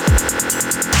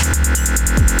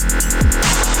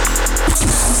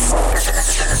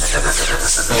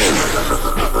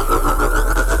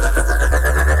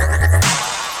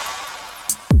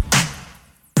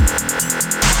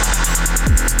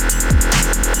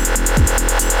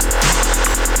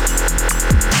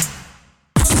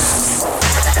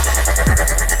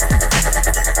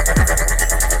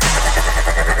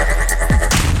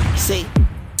 See?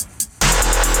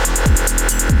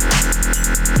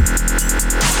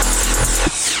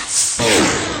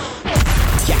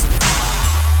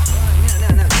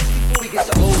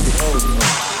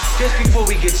 Just before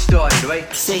we get started,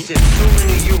 right? Since there's so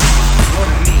many of you, more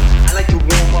than me, I like to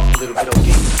warm up a little bit,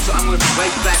 okay? So I'm gonna be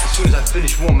right back as soon as I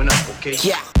finish warming up, okay?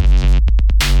 Yeah.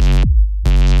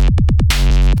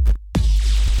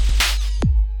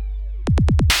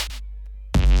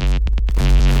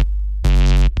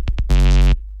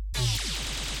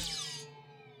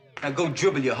 Now go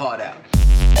dribble your heart out.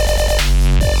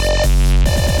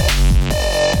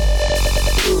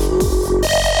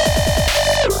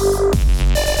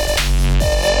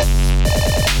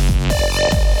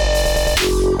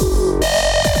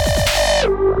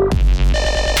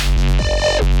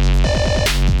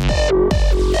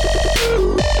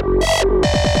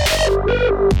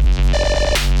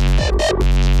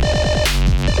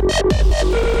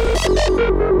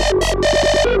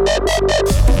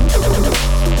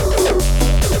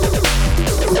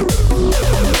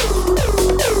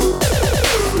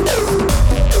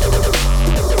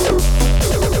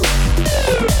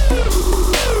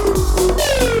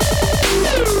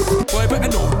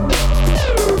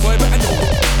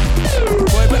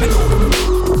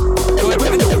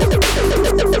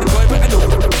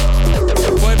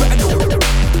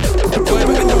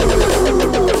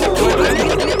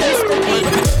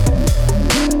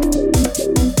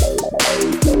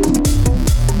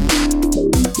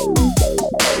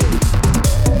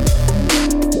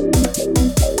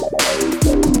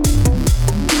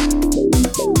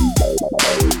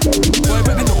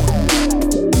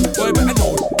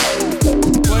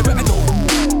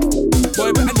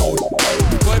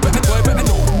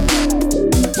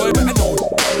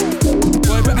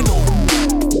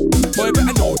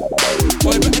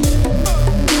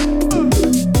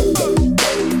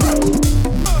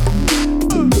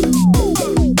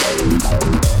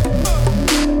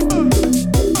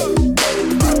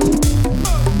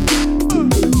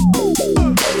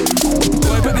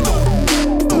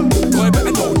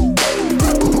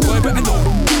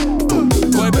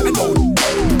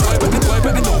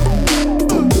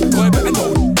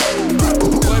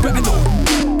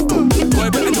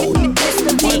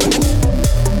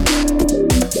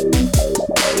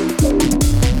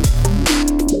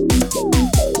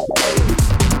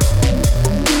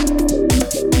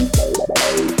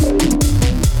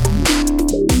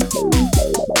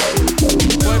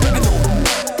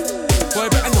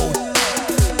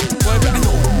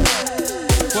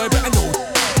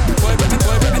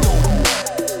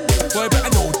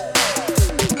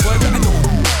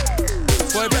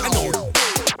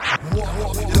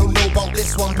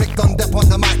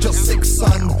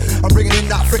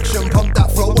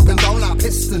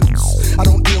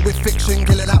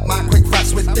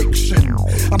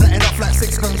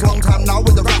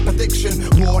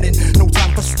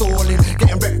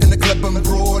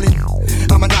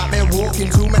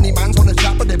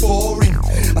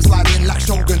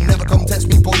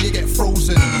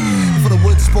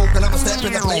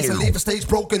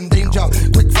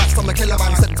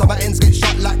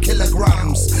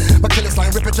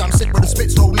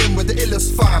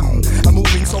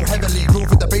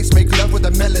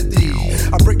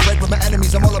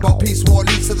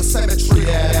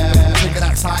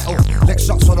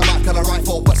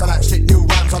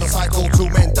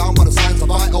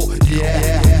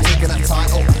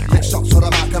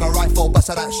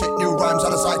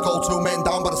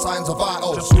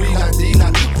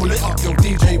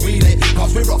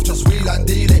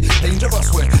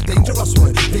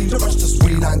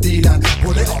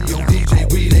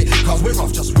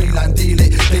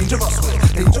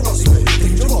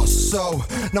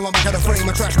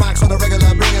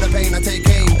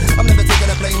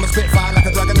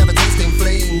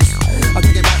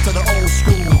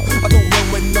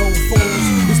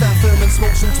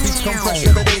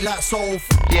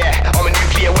 Yeah, I'm a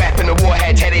nuclear weapon, a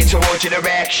warhead headed towards your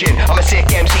direction. I'm a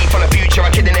sick MC from the future, I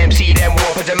kid an MC, then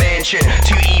warp a dimension.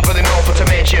 Too evil and awful to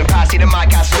mention. attention. Pass the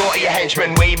mic, I slaughter your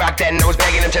henchmen. Way back then, I was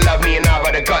begging them to love me, and now I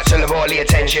got the guts and all the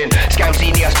attention. Scam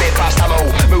senior, spit past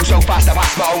ammo. Move so fast, I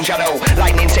pass my own shadow.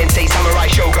 Lightning sensei, samurai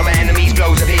shogun. My enemies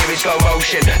blows appear in slow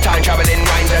motion. Time traveling,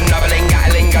 rhymes and noveling.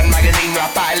 Gatling gun, magazine,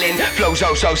 rap battling. Flows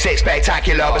oh so sick,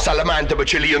 spectacular. A salamander, a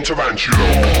Chilean tarantula.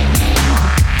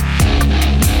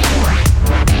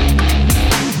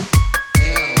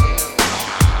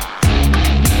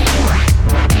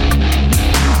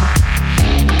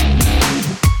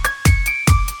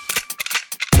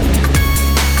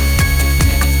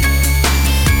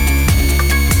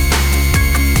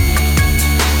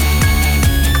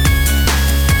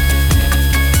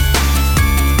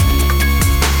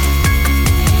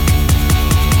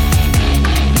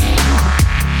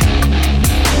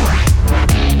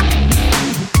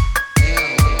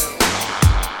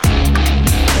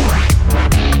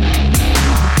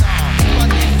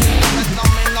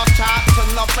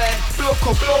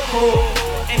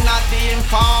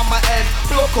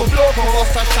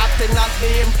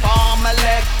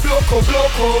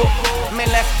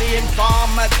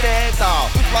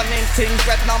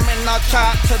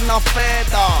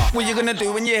 What you gonna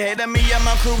do when you hear that me and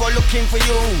my crew are looking for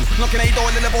you? Knocking at your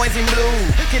door, little boys in blue.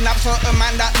 Kidnap certain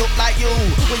man that look like you.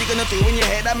 What you gonna do when you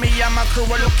hear that me and my crew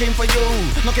are looking for you?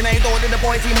 Knocking at your door, little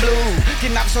boys in blue.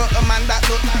 Kidnap certain man that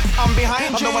look like I'm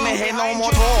behind you. I don't wanna hear no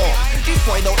more talk. This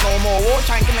boy don't know more war.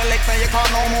 Shanking the legs and you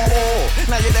can't no more war.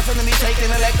 Now you're definitely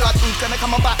shaking the leg. Like who's gonna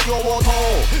come back your war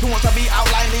tour? Who wants to be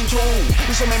outlined in true?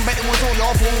 Just remember it was all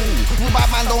your fool. You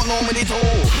bad man don't know me at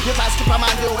all. You try to skip a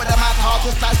man deal with a mad heart.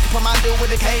 Just try to skip a man deal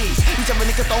with a case. Each of a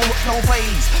nigga don't watch no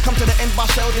phase. Come to the end by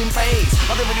sheldon phase.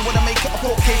 I don't really wanna make it a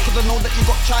court case, cause I know that you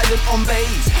got children on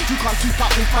base. You can't keep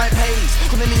up with my pace.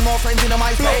 Couldn't need more friends in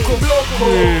my face.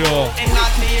 Ain't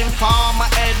not the informer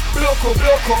head. Bloco.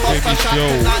 Bust a shot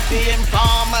and not the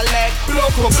informer leg.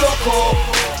 Bloco.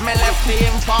 Me left the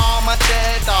informer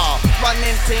dead.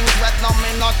 Running things that no me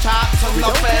not chat to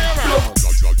no bed.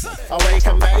 I wake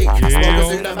and bake, smoke a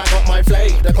suit and I got my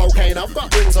flake. The cocaine I've got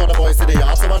brings all the boys to the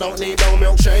yard, so I don't need no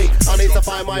milkshake. I need to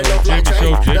find my love like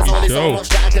Jake. There's only so much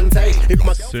that I can take. If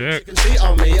my girl can cheat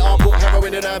on me, I'll put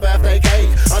heroin in her birthday cake.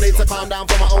 I need to calm down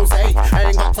for my own sake. I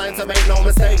ain't got time to make no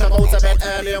mistake. I go to bed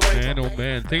early and wake. Man, oh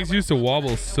man, things used to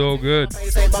wobble so good.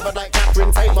 Like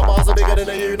Catherine Tate, my bars are bigger than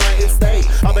the United States.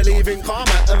 I believe in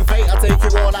karma and fate. I take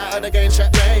you all out of the game,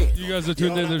 checkmate. You guys are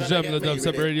tuned in to Gem, the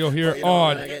Dubstep Radio here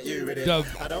on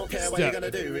Dubstep.fm.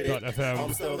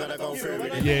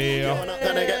 Yeah.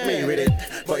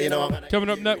 Coming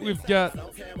up next, we've got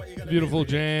beautiful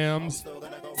jams.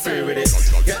 Through with it,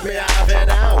 get me out of here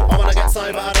now. I wanna get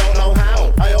signed, but I don't know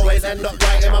how. I always end up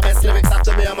writing my best lyrics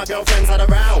after me and my girlfriends had a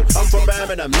row. I'm from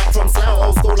Birmingham, not from Slough.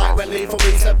 Old school like when Lee for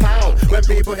me said pow. When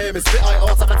people hear me spit, I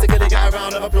automatically get a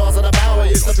round of applause on the bow. I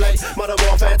used to play Modern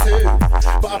Warfare 2,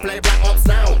 but I play Black Ops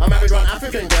now. I married one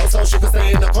African girl, so she could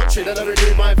stay in the country. Then I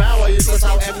renewed my vow. I used to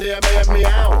sell MDMA and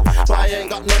meow, but I ain't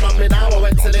got none on me now. I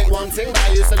went to link one thing that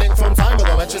I used to link from time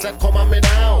ago, and she said, come on me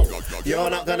now. You're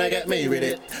not gonna get me with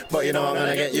it, but you know I'm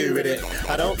gonna get you with it.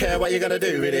 I don't care what you're gonna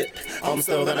do with it, I'm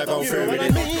still gonna go through with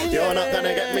it. You're not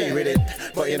gonna get me with it,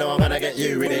 but you know I'm gonna get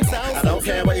you with it. I don't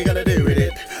care what you're gonna do with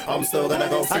it, I'm still gonna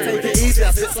go through with it. I take it easy, I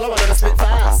spit slow, I never spit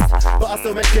fast, but I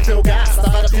still make you feel gassed.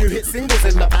 I've had a few hit singles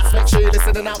in the past, make sure you're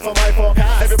listening out for my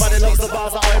forecast. Everybody loves the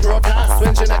bars that I broadcast.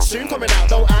 When's your next tune coming out,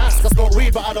 don't ask. I smoke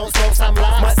weed but I don't smoke Sam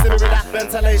Last. Might still with that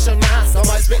ventilation mask. I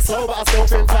might spit slow but I still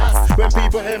think fast. When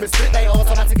people hear me spit they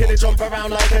automatically jump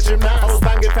around like a gymnast. I was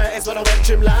banging 30s when I went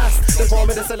gym last. They call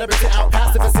me the celebrity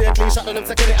outcast. If I see a clean shot then I'm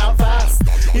taking it out fast.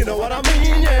 You know what I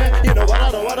mean, yeah. You know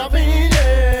what I mean,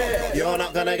 yeah. You're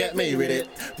not gonna get me with it,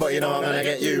 but you know I'm gonna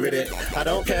get you with it. I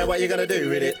don't care what you're gonna do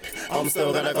with it, I'm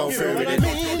still gonna go through with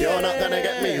it. You're not gonna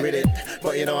get me with it,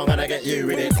 but you know I'm gonna get you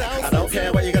with it. I don't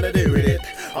care what you're gonna do with it,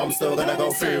 I'm still gonna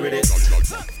go through with it.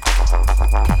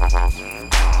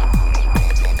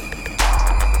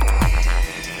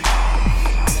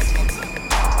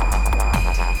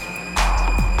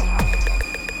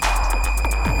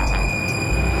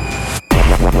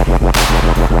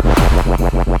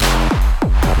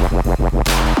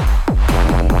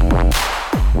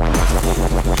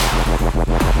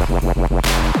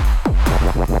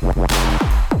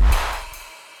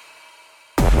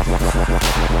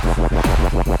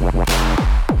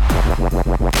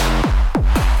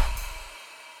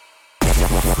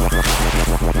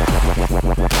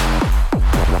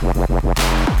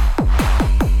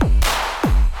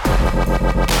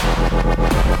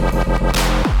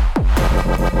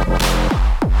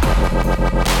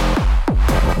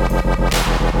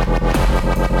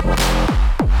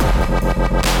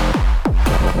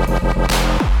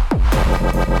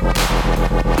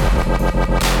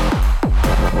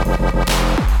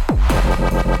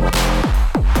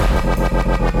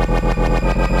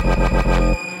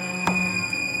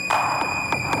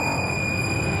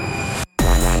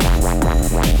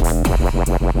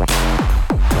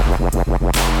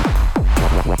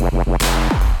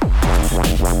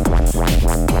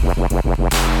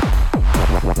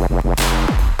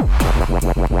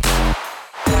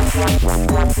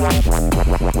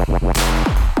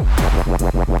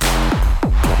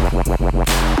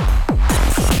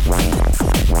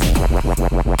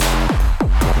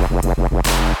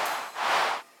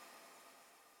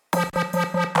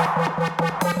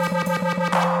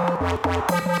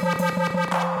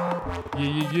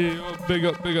 Yeah. Oh, big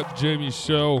up Jamie's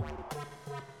show.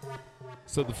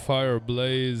 Set the fire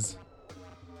ablaze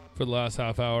for the last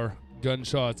half hour.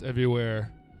 Gunshots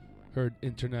everywhere. Heard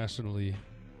internationally.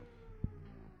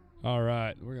 All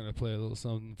right, we're going to play a little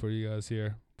something for you guys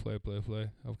here. Play. How come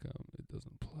it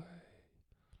doesn't play?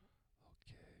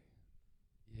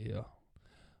 Okay.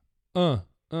 Yeah.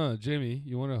 Jamie,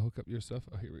 you want to hook up your stuff?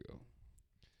 Oh, here we go.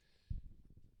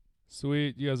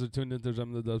 Sweet. You guys are tuned into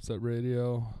Jam the Dubstep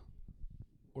Radio.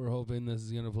 We're hoping this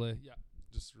is going to play. Yeah,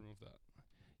 just remove that.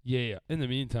 Yeah. In the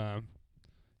meantime,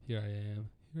 here I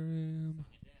am.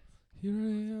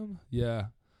 Yeah.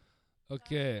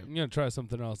 Okay, I'm going to try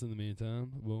something else in the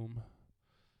meantime. Boom.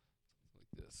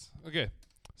 Like this. Okay,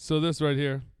 so this right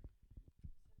here.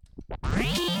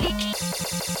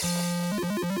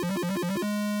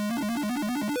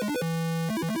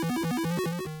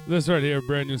 This right here,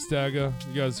 brand new Stagga.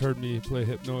 You guys heard me play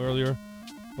Hypno earlier.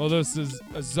 Well, this is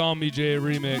a Zombie J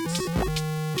remix.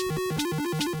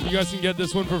 You guys can get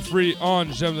this one for free on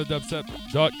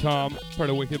gemthedubstep.com, part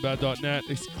of wickedbad.net,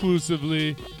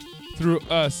 exclusively through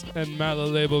us and Mala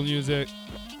Label Music.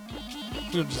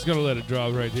 I'm just going to let it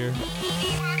drop right here.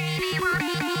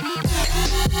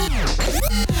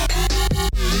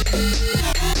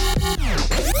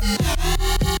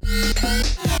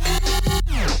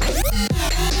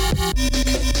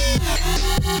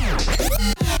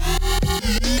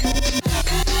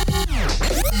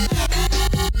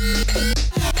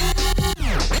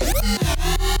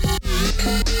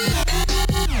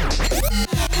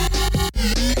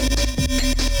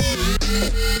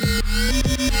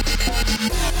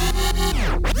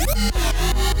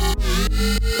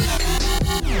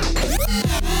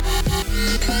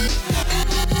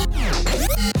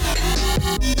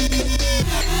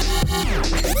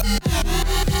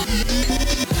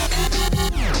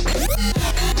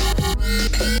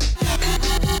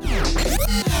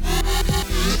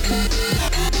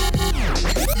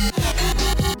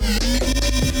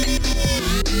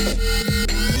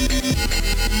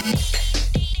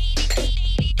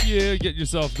 Get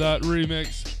yourself that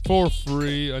remix for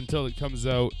free until it comes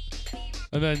out,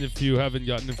 and then if you haven't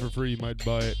gotten it for free, you might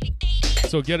buy it.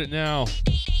 So get it now.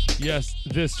 Yes,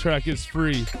 this track is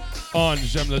free on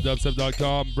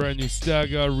gemthedubstep.com. Brand new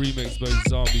Stagga remix by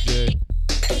Zombie J.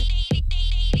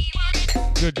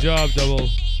 Good job, double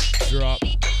drop.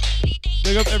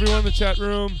 Big up everyone in the chat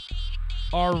room.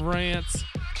 R Rants,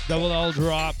 Double L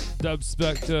Drop, Dub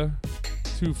Spectre,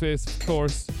 Two Face, of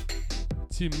course.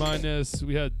 T minus,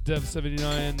 we had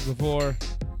Dev79 before.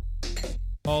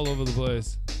 All over the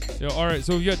place. Yo, alright,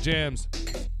 so we got jams.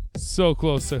 So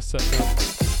close to setting up.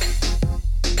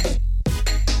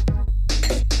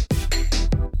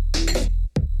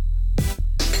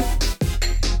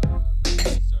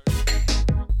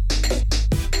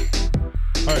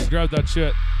 Alright, grab that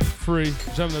shit. Free.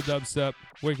 Jump the dubstep.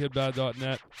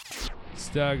 Wickedbad.net.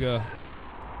 Stagga.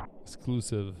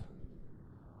 Exclusive.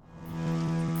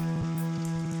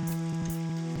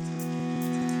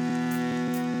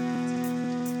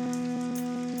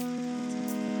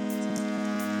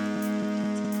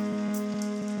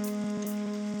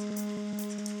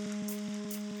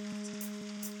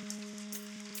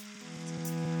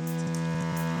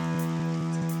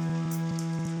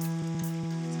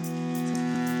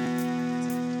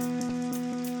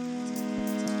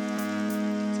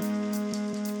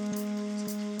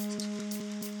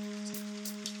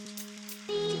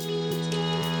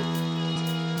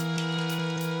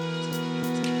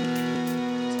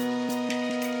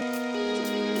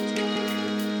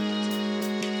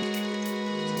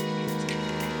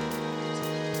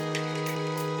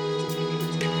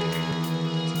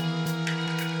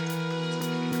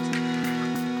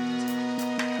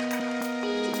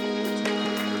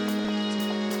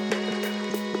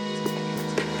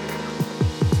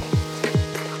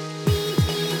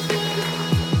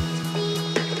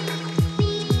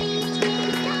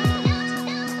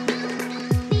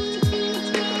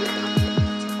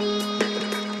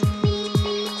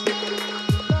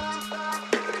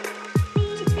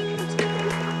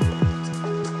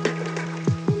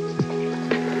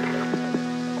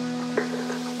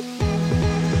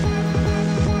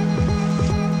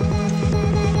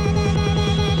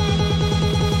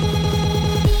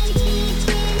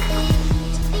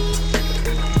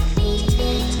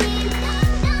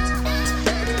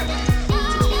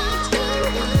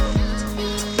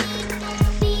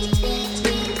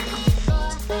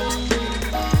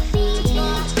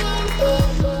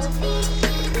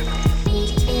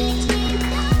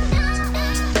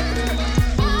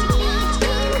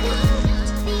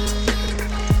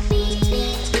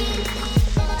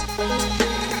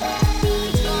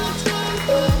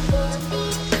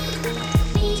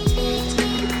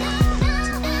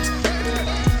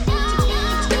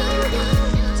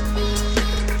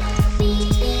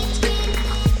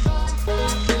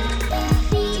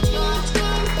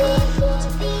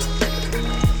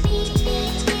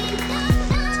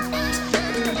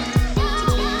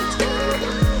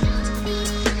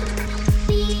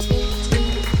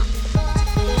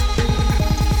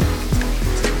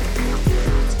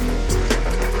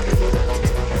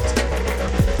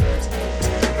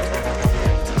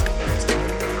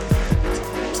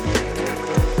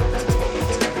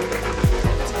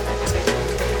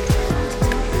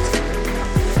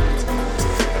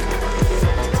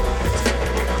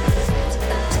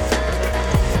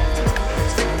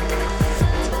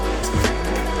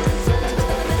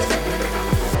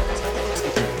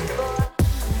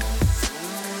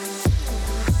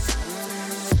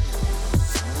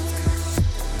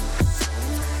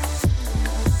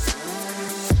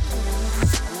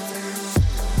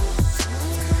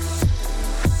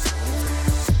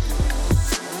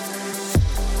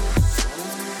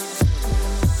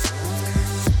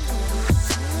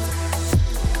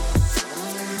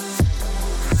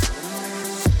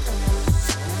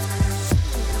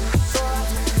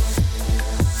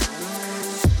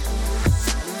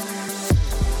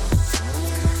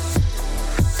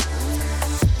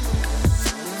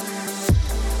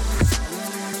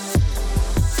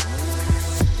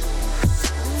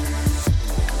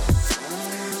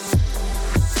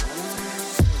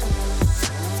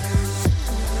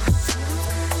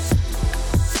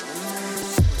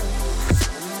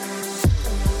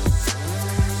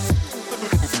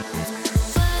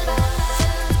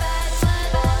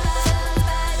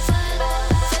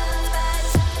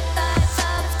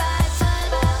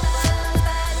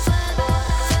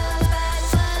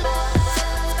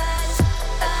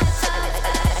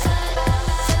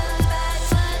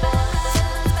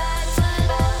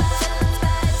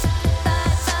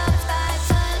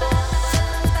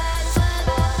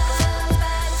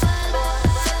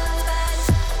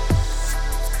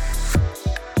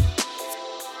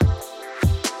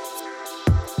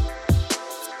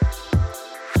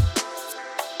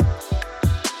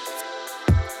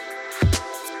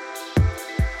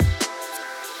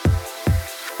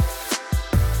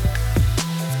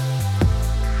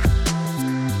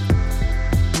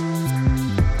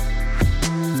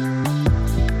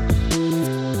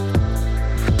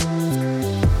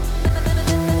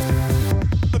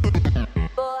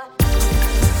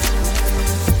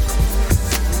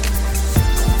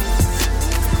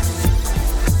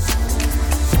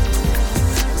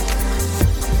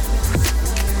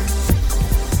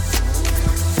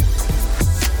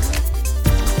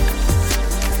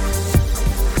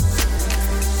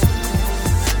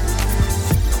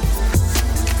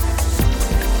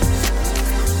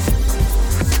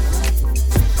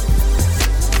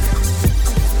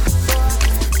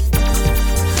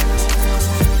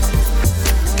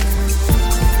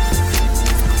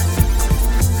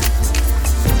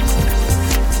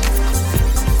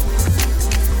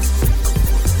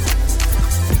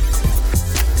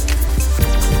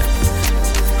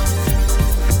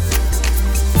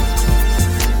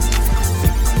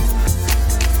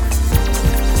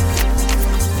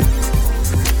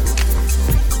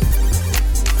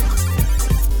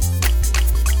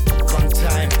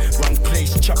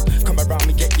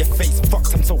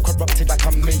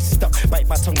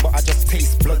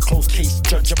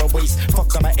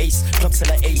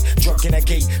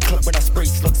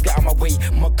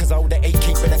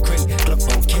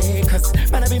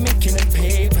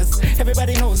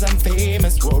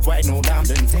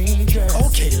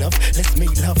 love, let's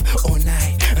make love all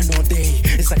night and all day.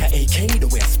 It's like an AK the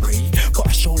way I spray, but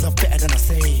I show love better than I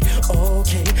say.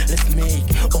 Okay, let's make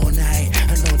all night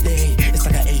and all day. It's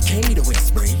like an AK the way I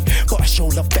spray, but I show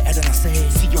love better than I say.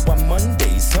 See you on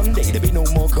Monday, Sunday, there be no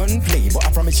more gunplay. But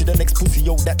I promise you the next pussy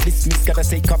yo that dismiss gotta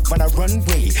take up on a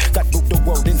runway. God booked the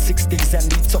world in 6 days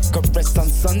and he took a rest on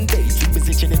Sundays. You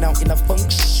busy chilling out in a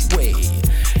funk way.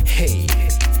 Hey,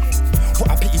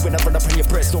 what I pity when I run up on your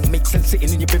breast. Don't make sense sitting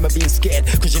in your brim of being scared,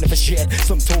 cause you never shared.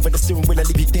 Some over the steering wheel, I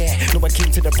leave you there. No one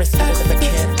came to the rest, I never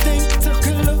cared. Took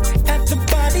a look at the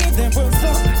body, there was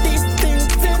all these things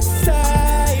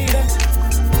inside.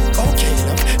 Okay,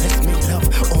 love, let's make love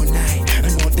all night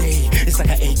and all day. It's like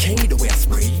an AK the way I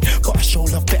spray, but I show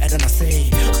love better than I say.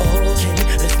 Okay,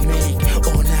 let's make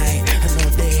all night and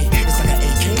all day. It's like an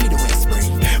AK the way I spray,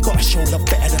 but I show love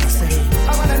better than I say.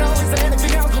 I wanna know is there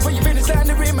anything else before you finish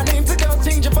standing with my name to go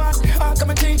change your part. I'll come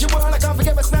and change your world. I can't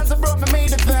forget my stance I brought me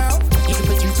made it vow. You can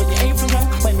produce when you ain't for real.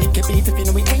 Why make a beat if you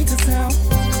know we ain't to sound?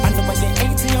 I know I get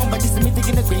 80 on, but this is me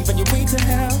digging the grave and you way to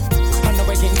hell. I know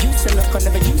I get used to love, I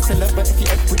never used to love, but if you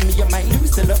act with me, I might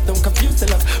lose the love. Don't confuse the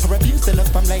love or abuse the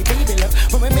love. I'm like baby love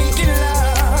when we're making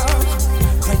love.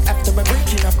 Right after we're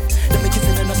breaking up, then we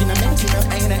kissing and nothing I'm making up.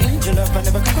 I ain't an angel love, I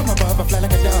never come from above. I fly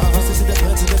like a dove. So see the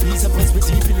birds and the bees, and boys we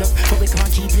deep in love, but we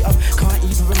can't keep it up. Can't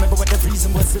even remember what the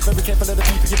reason was. So very careful of the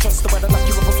people you trust. The way I lock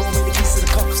you up before me the keys to the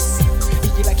cups.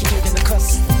 Eat you like you're taking the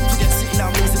cuss. Forget sitting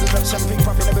down, raising the love, champagne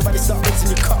popping. Everybody start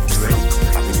raising your cups. Ready?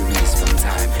 I've been doing this from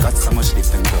time. Got so much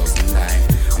different girls in line.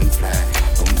 I'm fly,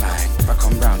 don't mind. If I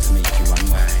come down to make you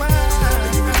unwind. I've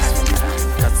been doing this from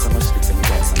time. Got so much different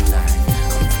girls in line.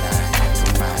 I'm fly,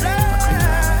 don't mind. If I come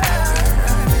down.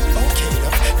 Okay,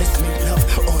 love, let's make love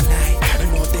all night and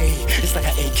all day. It's like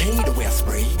an AK the way I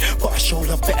spray, but I show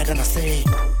love better than I say.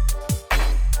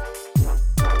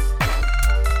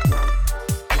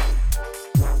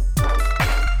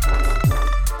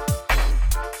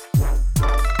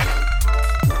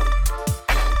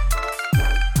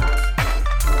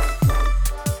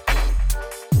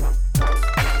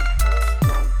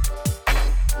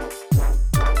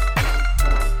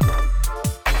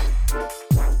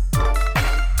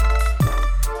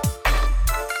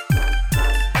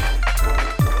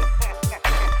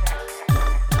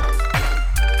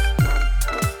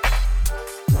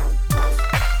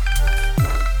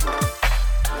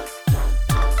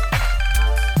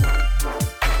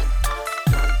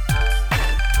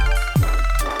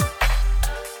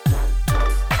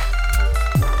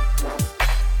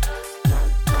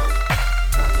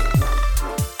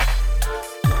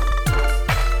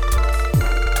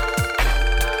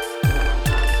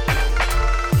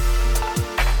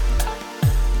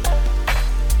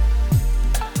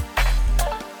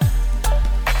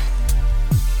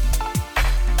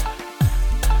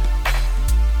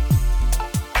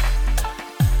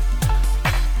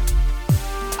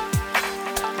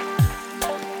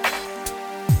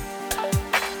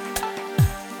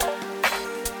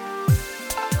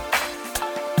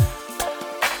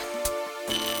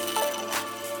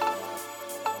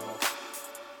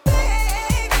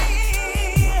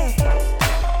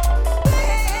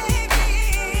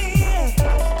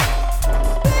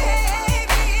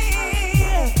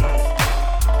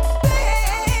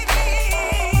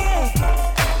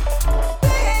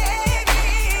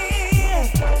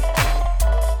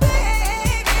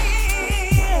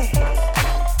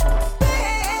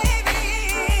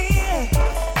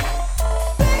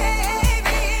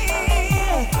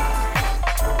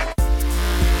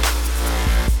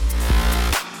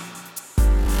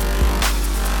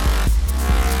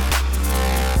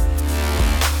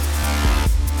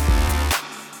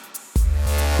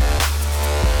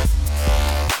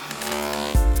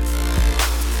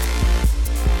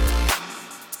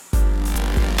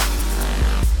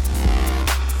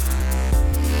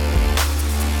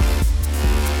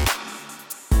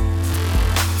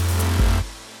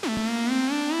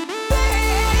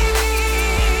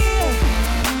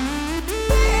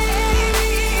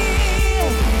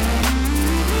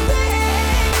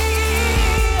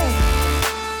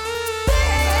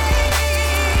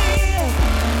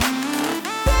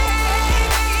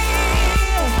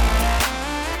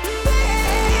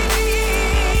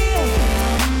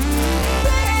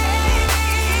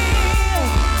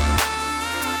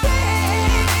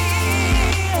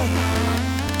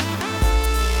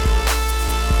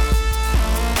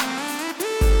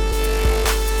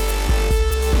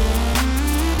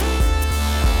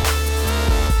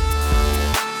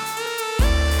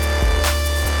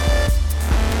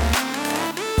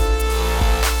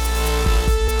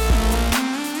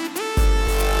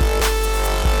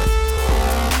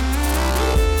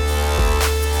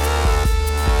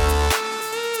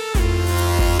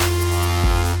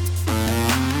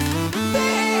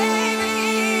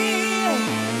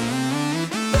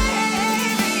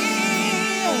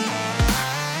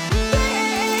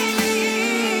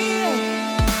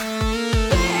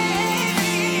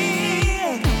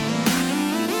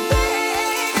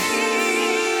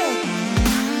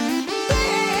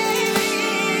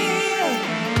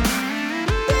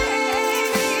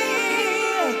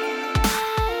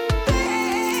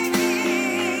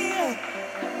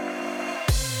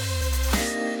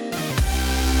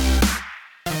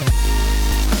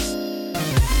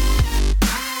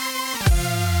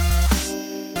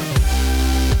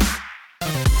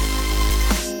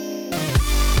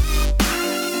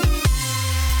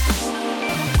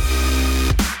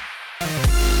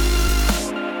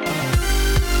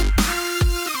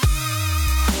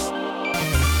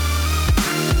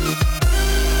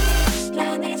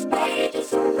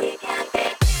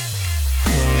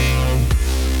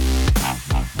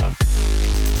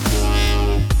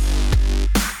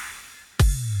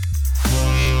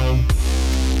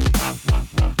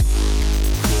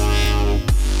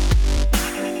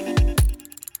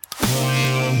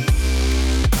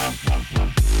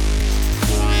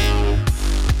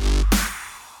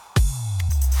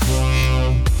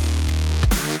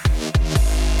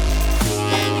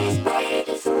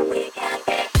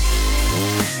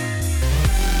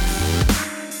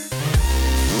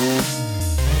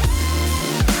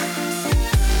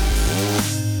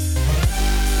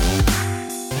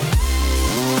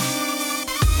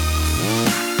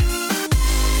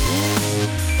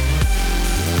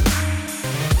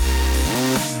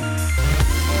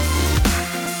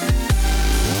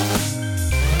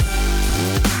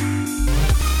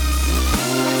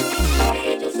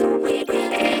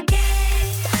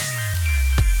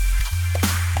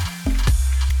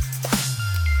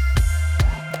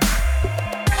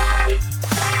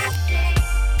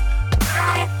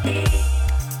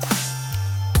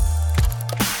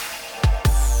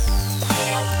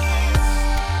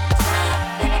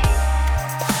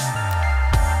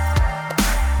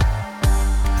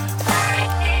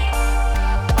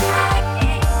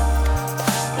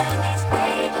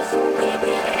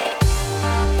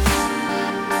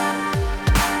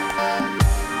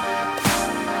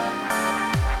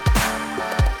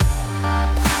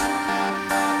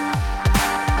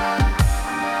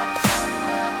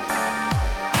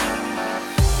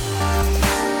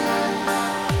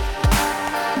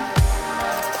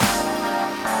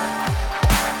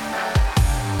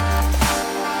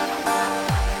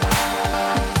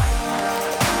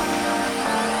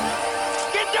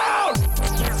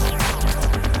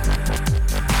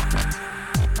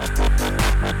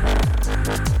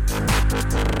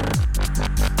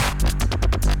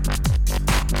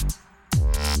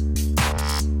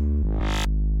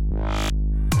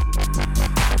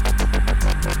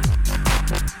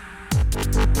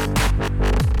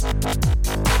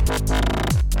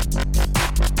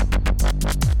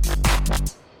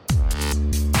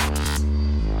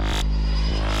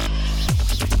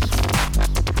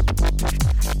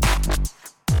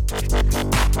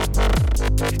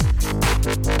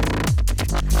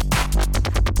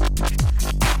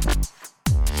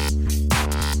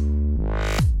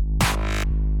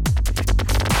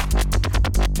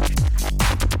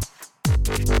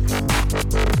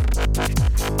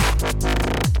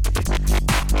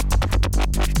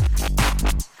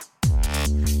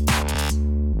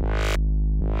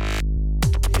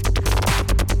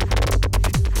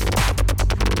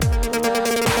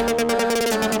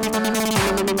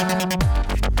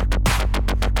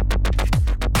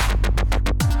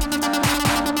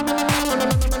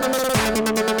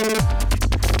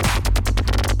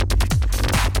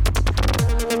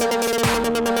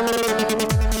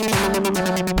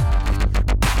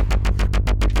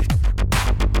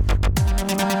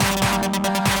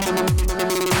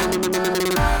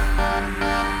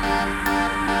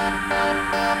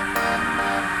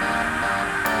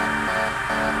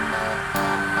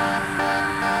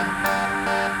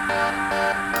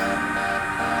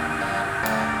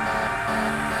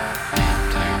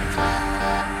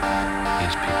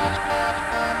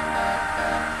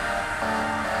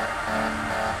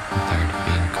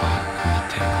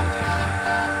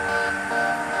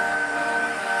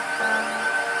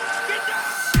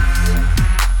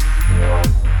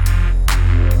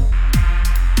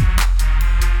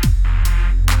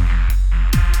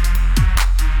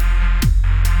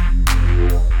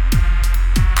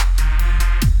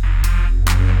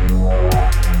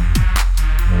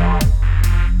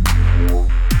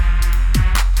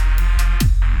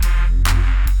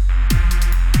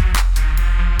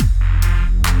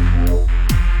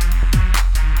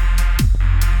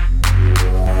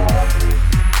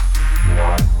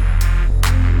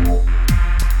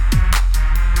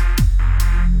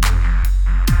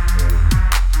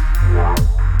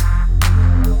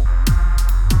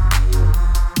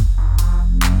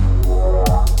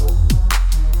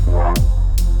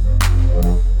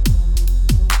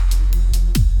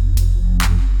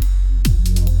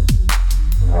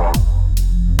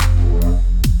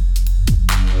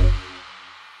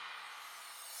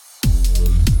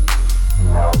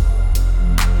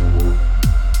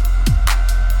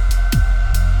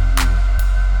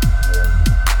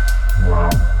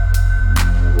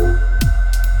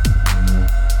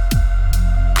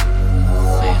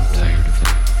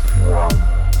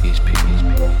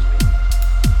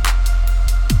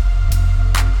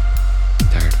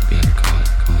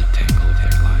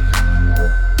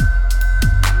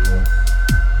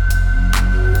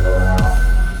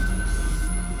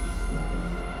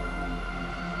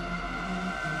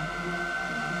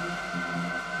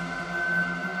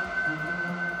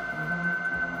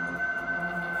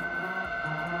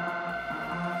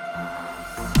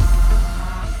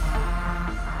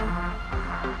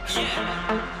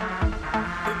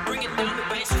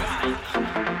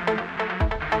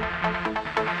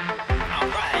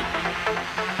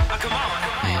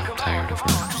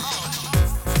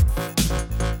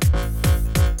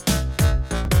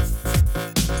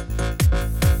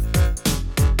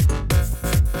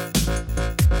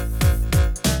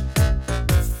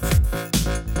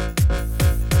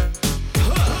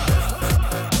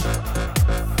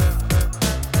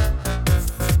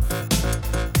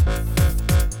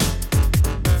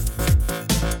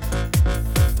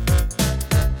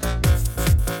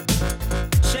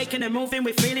 And moving,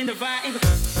 we're feeling the vibe.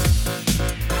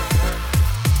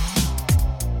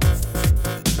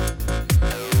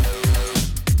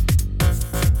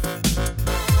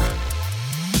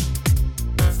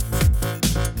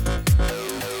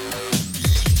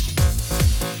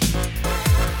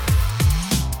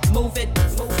 Move it,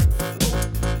 move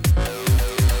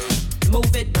it,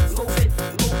 move it, move it,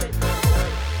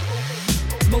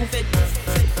 move it, move it.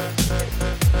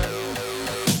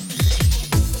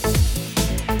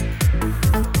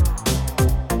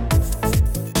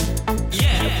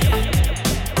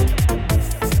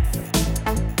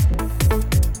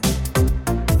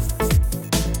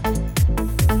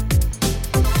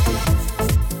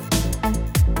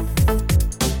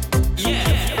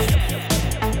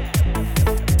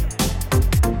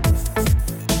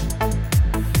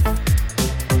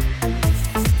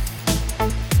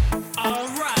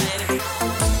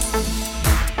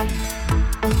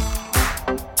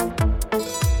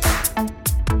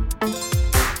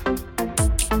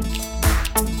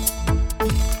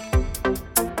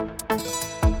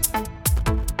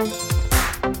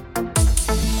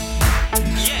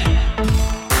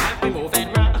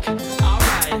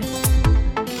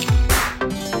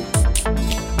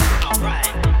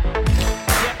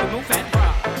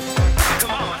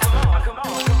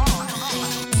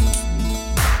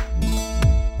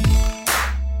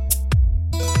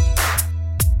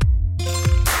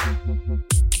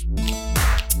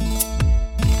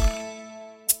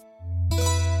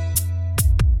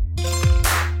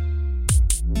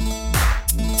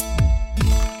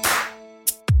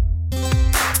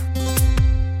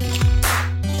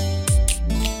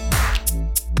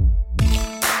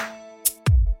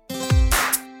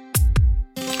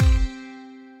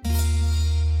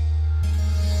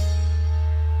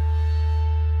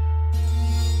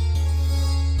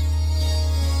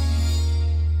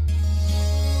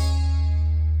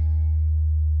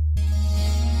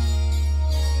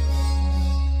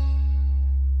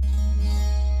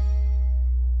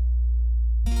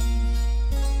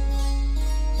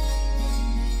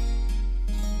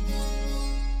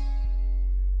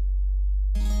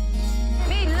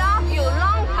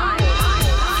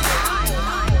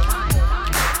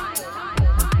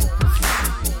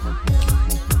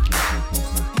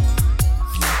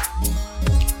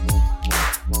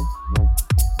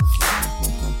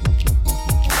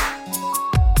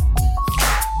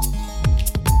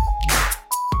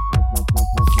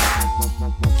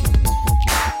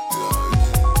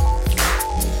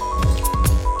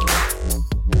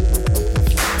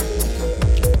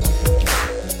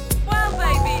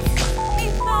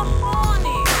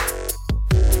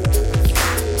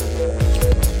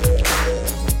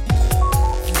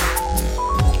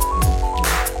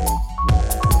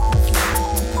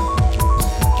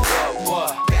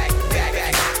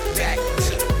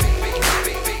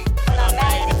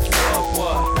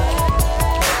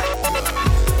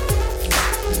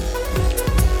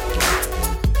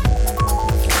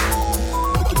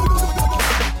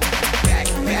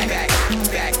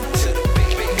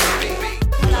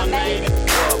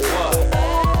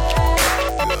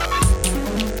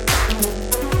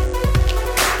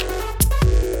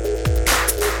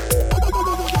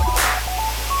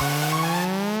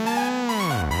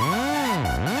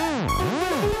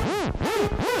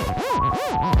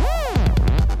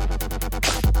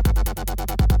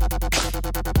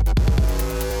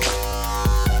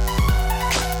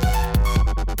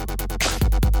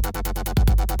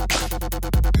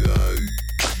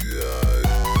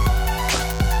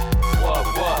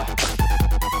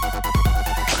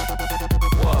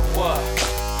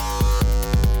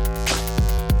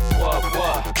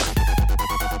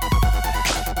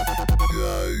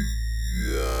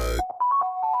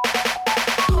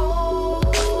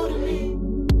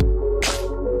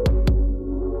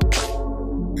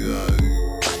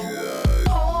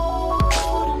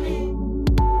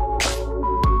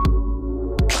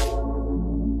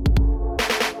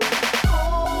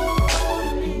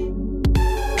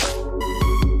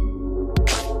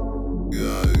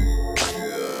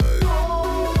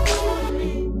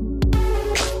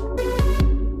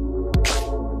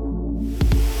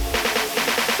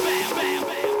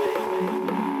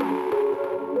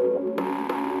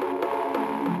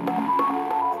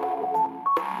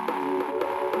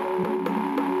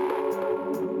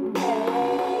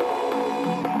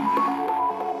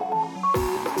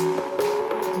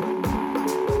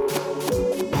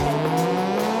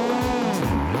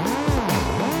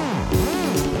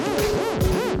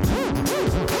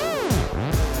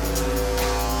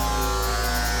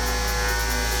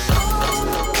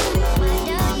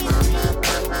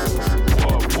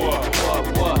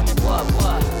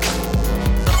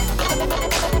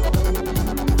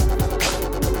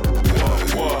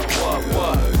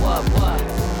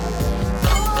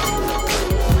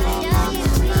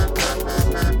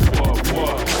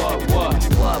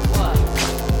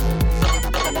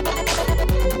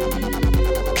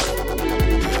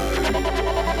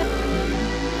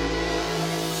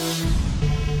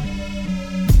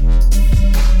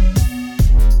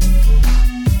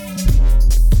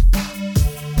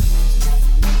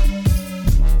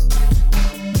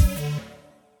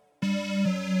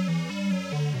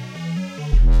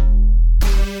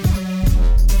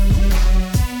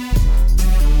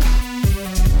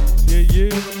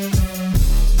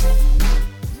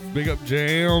 up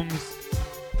Jams.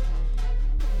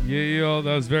 Yeah,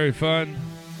 that was very fun.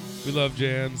 We love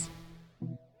jams.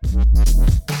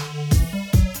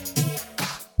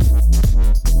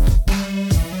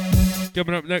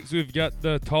 Coming up next, we've got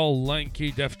the tall,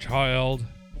 lanky, deaf child.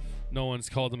 No one's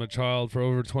called him a child for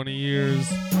over 20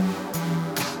 years.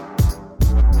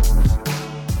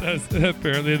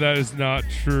 Apparently that is not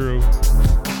true.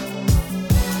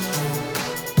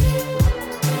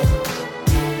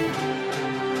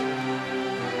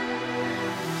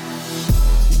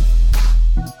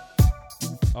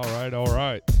 All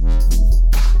right.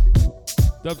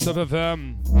 Dubstep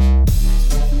FM.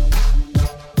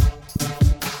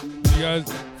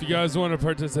 If you guys want to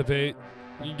participate,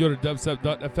 you can go to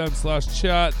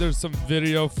dubstep.fm/chat. There's some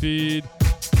video feed.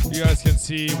 You guys can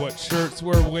see what shirts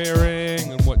we're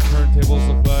wearing and what turntables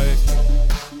look like.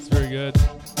 It's very good.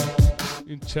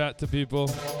 You can chat to people.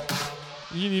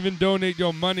 You can even donate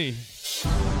your money.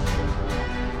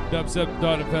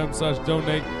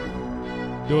 Dubstep.fm/donate.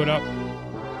 Do it up.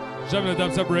 Jump into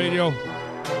Dubstep Radio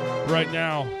right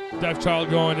now. Deaf Child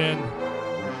going in.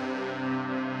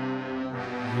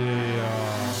 Yeah.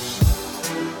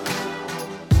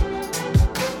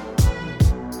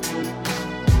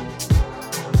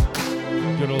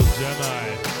 Good old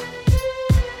Gemini.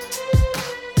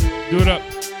 Do it up.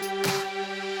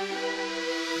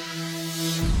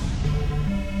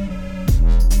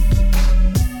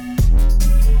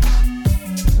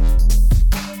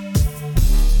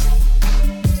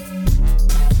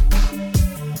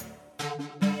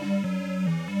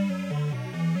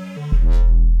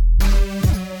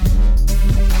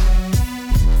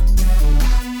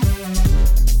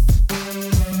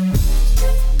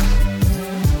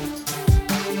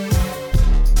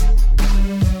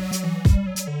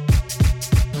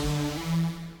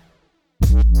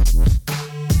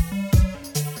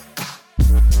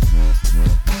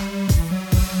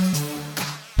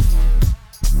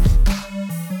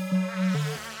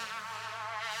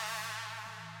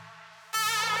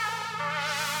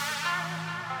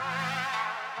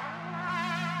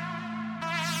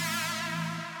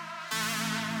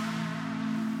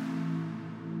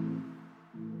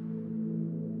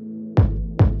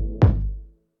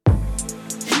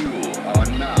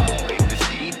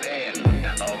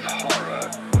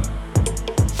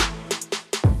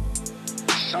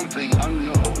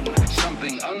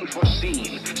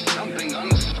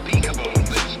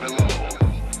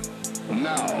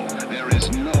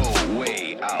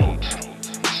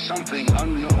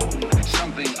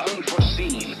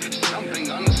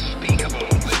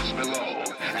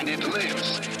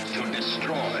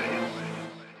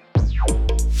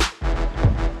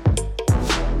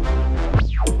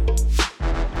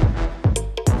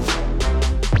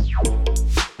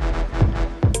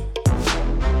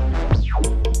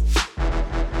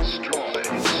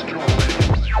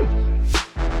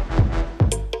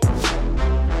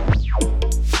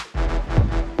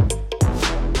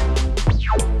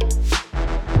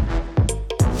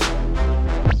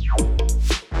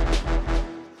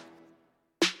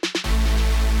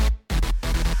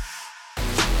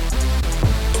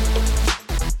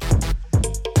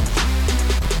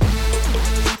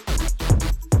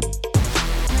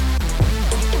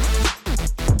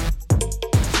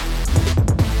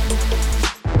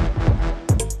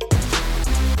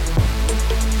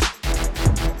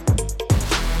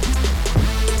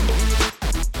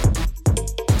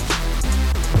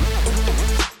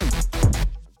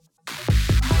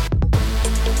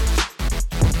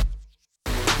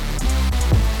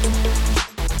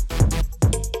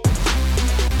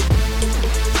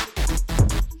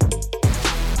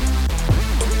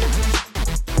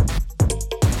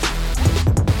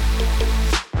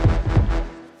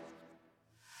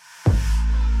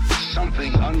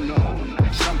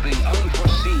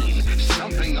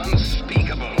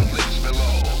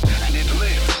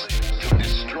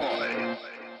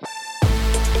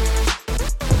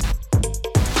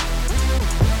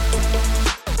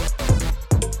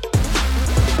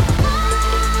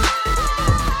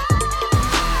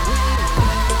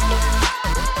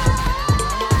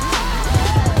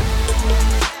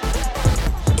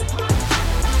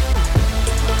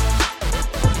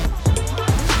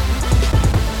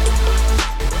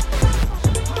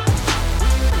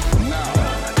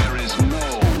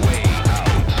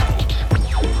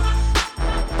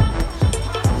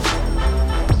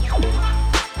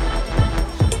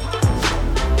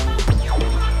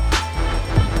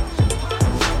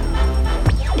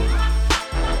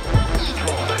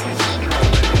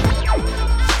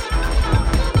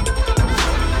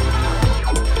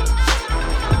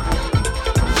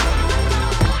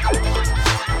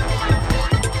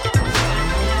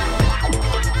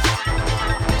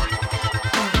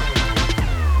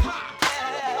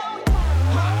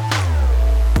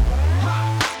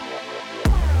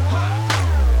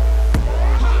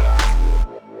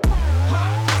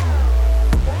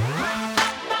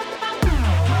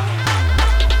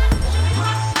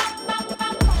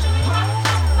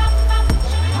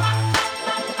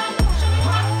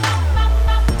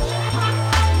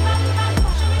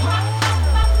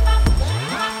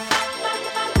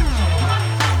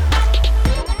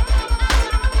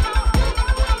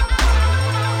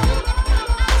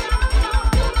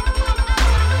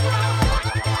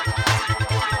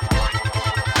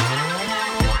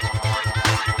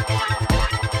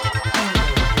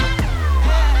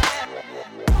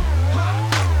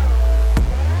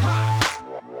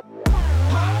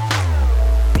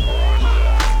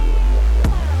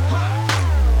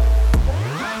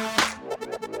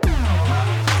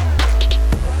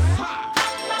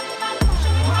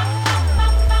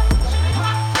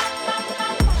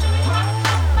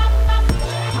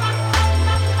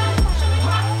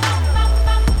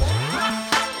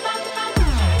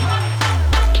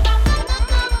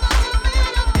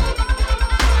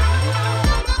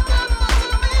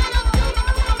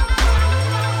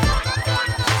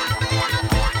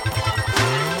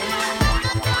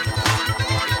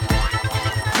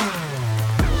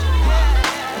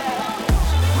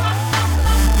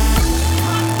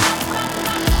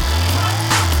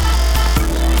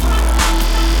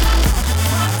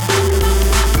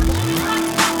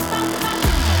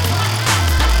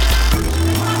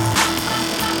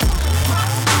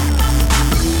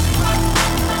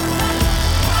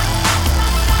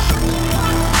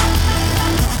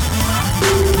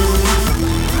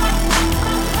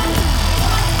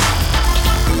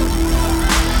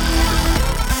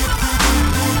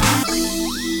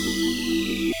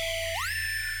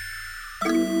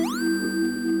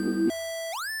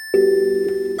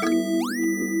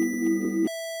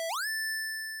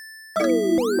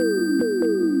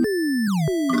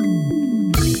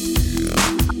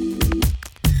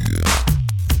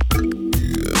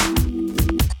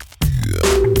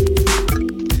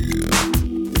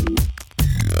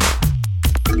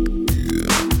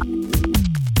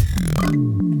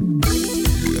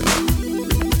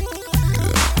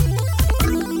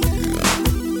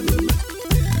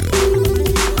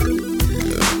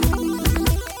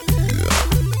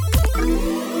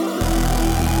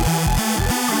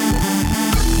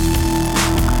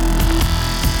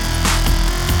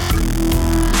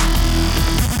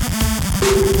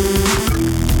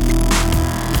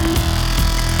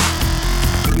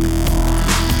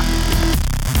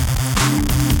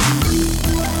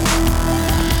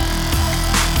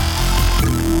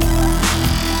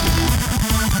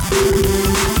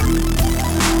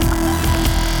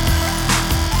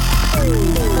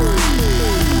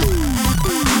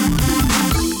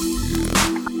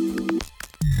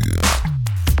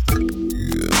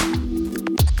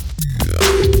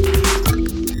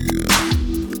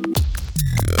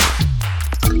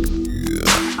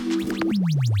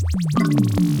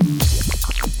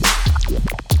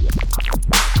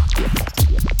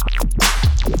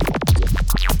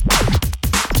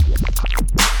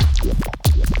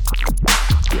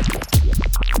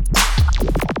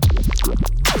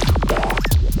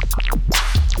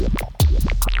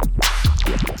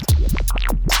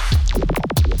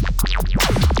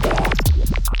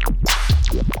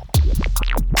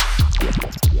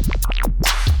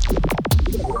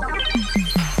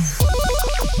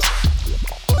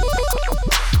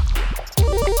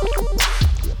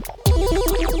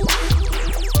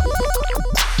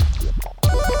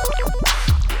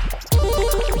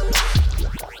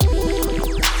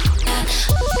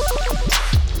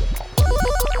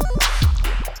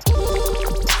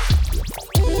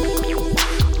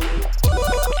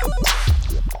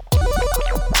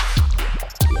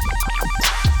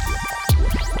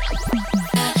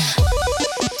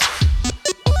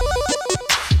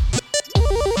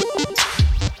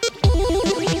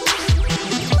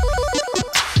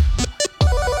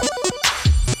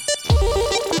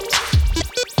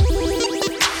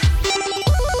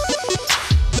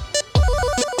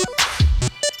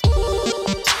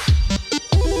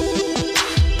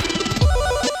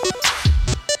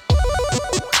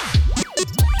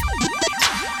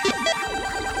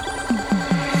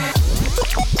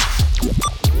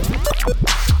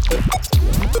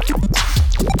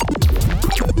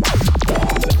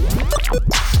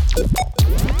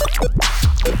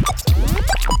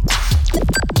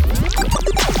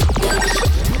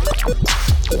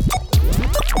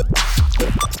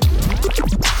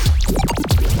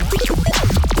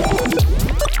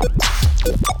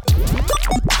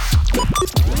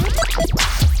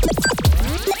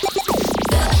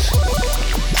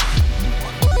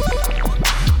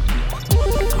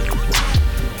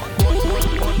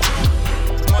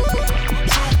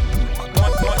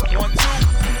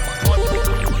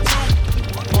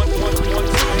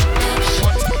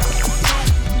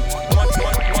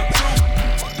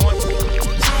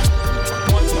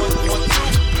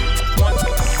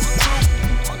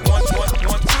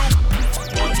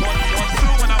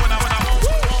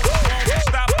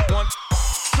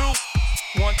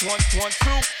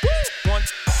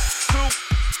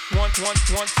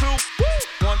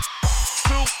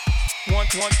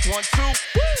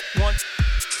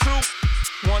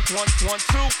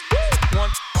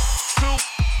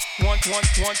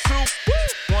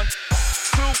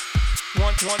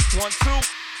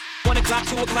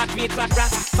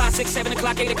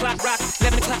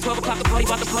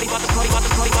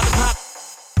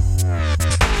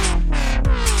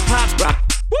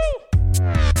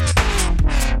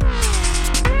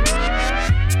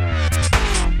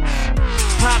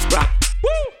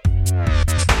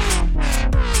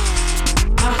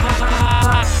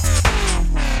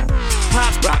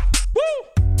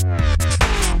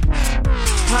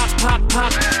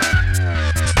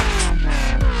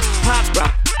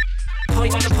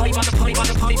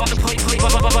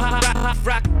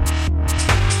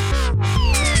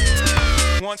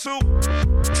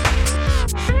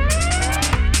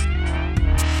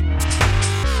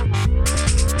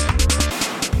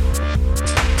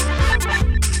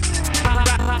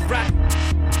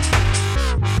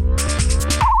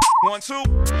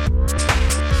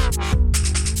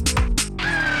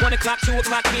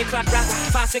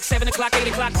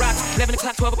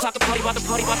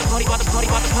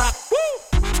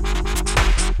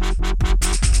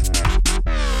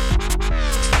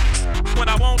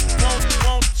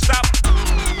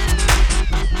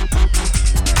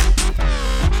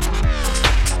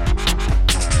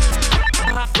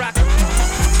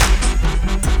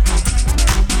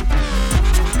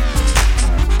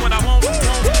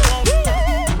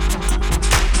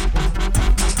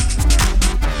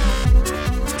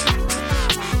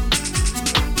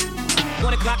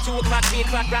 3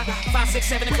 o'clock rock. 5, 6,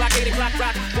 7 o'clock, 8 o'clock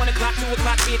rock. 1 o'clock, 2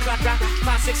 o'clock, 3 o'clock rock.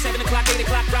 5, 6, 7 o'clock, 8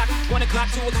 o'clock rock. 1 o'clock,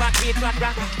 2 o'clock, 3 o'clock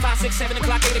rock. 5, 6, 7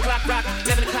 o'clock, 8 o'clock rock.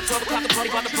 11 o'clock, 12 o'clock, the party,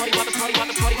 while the party, while the party, while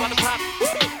the party, while the pop.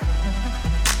 Woo!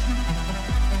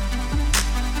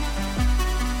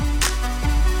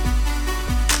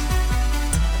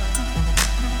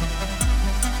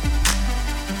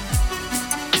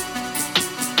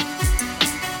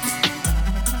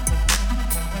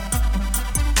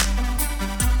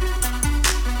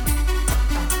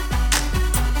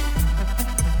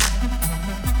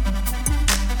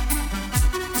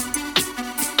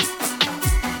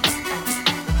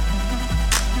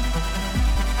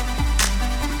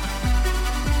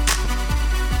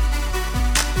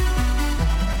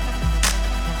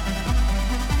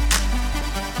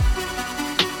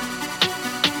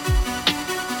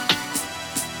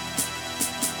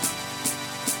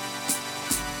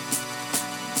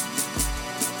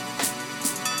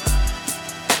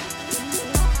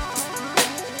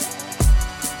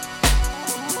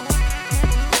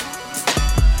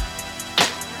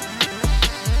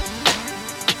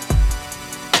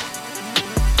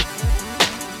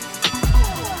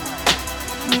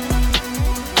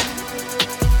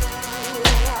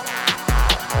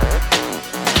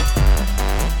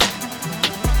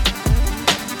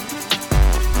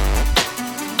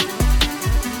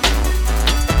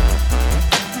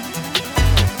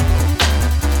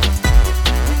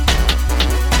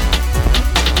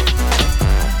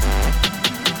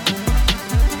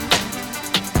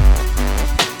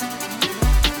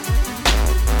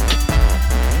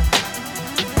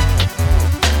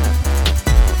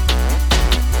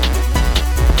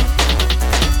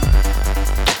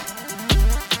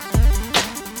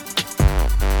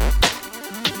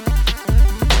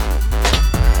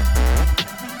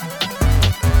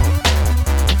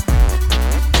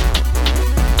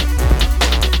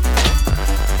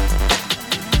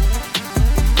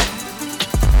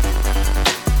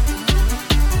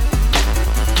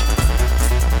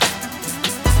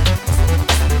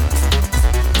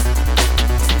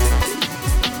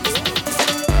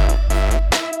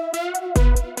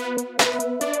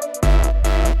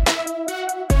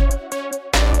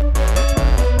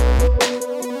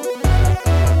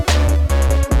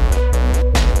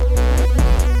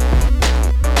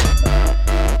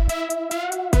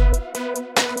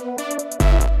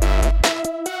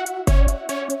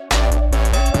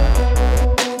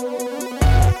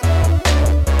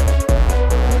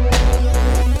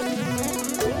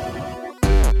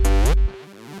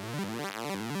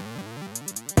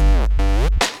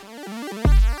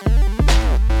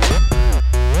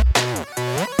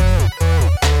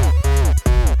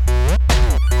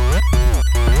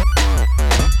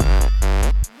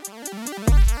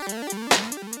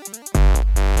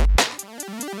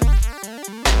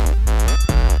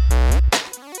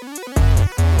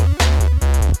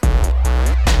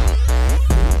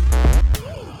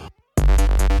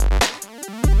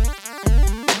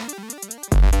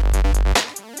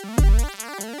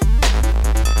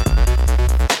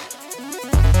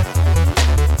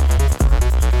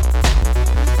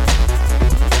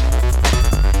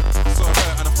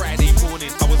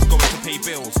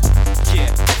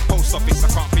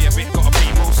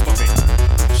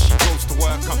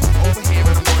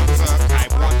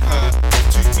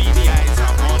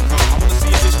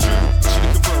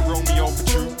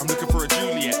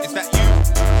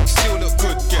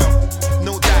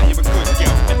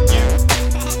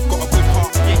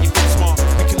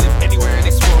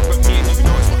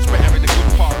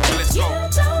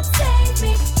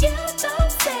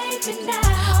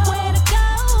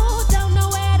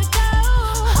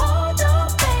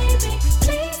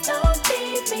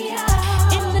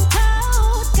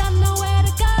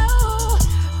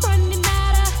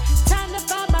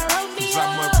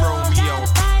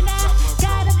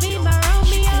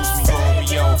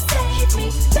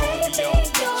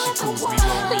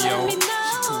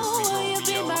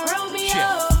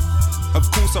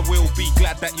 I will be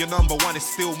glad that your number one is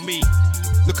still me.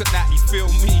 Look at that, you feel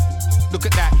me? Look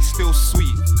at that, he's still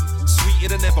sweet.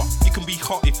 Sweeter than ever, you can be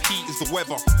hot if heat is the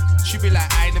weather. She be like,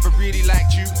 I never really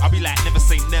liked you. I'll be like, never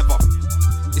say never.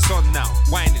 It's on now,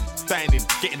 whining, dining,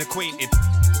 getting acquainted.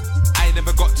 I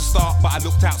never got to start, but I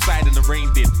looked outside and the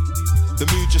rain did. The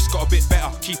mood just got a bit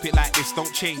better, keep it like this,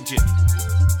 don't change it.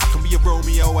 I can be a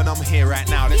Romeo and I'm here right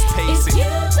now, let's pace it. You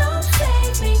don't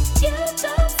save me, you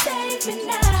don't save me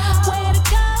now. Where to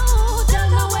go,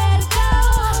 don't know where to go.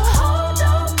 Hold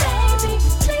on baby,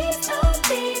 please don't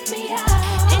leave me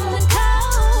out. In the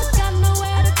cold, got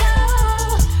nowhere to go.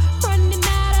 Running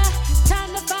out of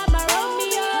time to find my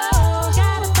Romeo.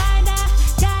 Gotta find out,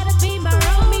 gotta be my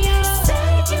Romeo.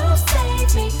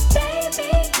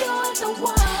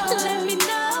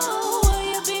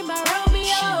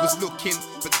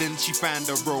 she found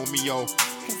a Romeo.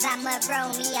 Cause I'm a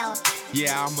Romeo.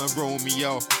 Yeah, I'm a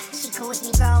Romeo. She calls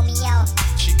me Romeo.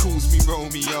 She calls me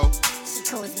Romeo. She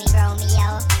calls me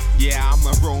Romeo. Yeah, I'm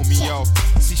a Romeo.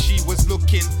 See, she was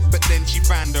looking, but then she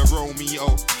found a Romeo.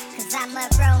 Cause I'm a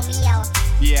Romeo.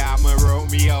 Yeah, I'm a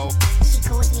Romeo. She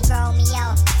calls me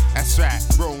Romeo. That's right,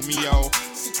 Romeo.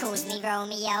 She calls me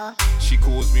Romeo. She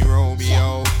calls me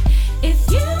Romeo. If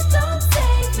you don't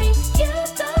save me, you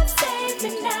don't save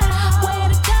me now. Where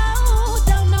to go?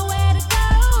 Don't know where to go.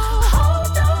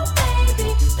 Hold on,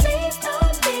 baby, please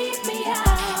don't leave me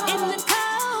out. In the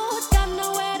cold, don't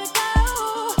know where to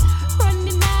go.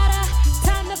 Running out of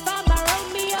time to find my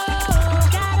Romeo.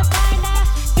 Gotta find out,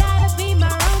 gotta be my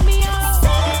Romeo.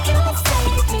 Say you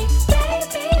save me,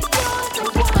 baby, you're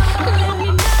the one. Let me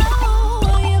know,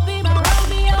 will you be my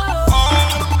Romeo?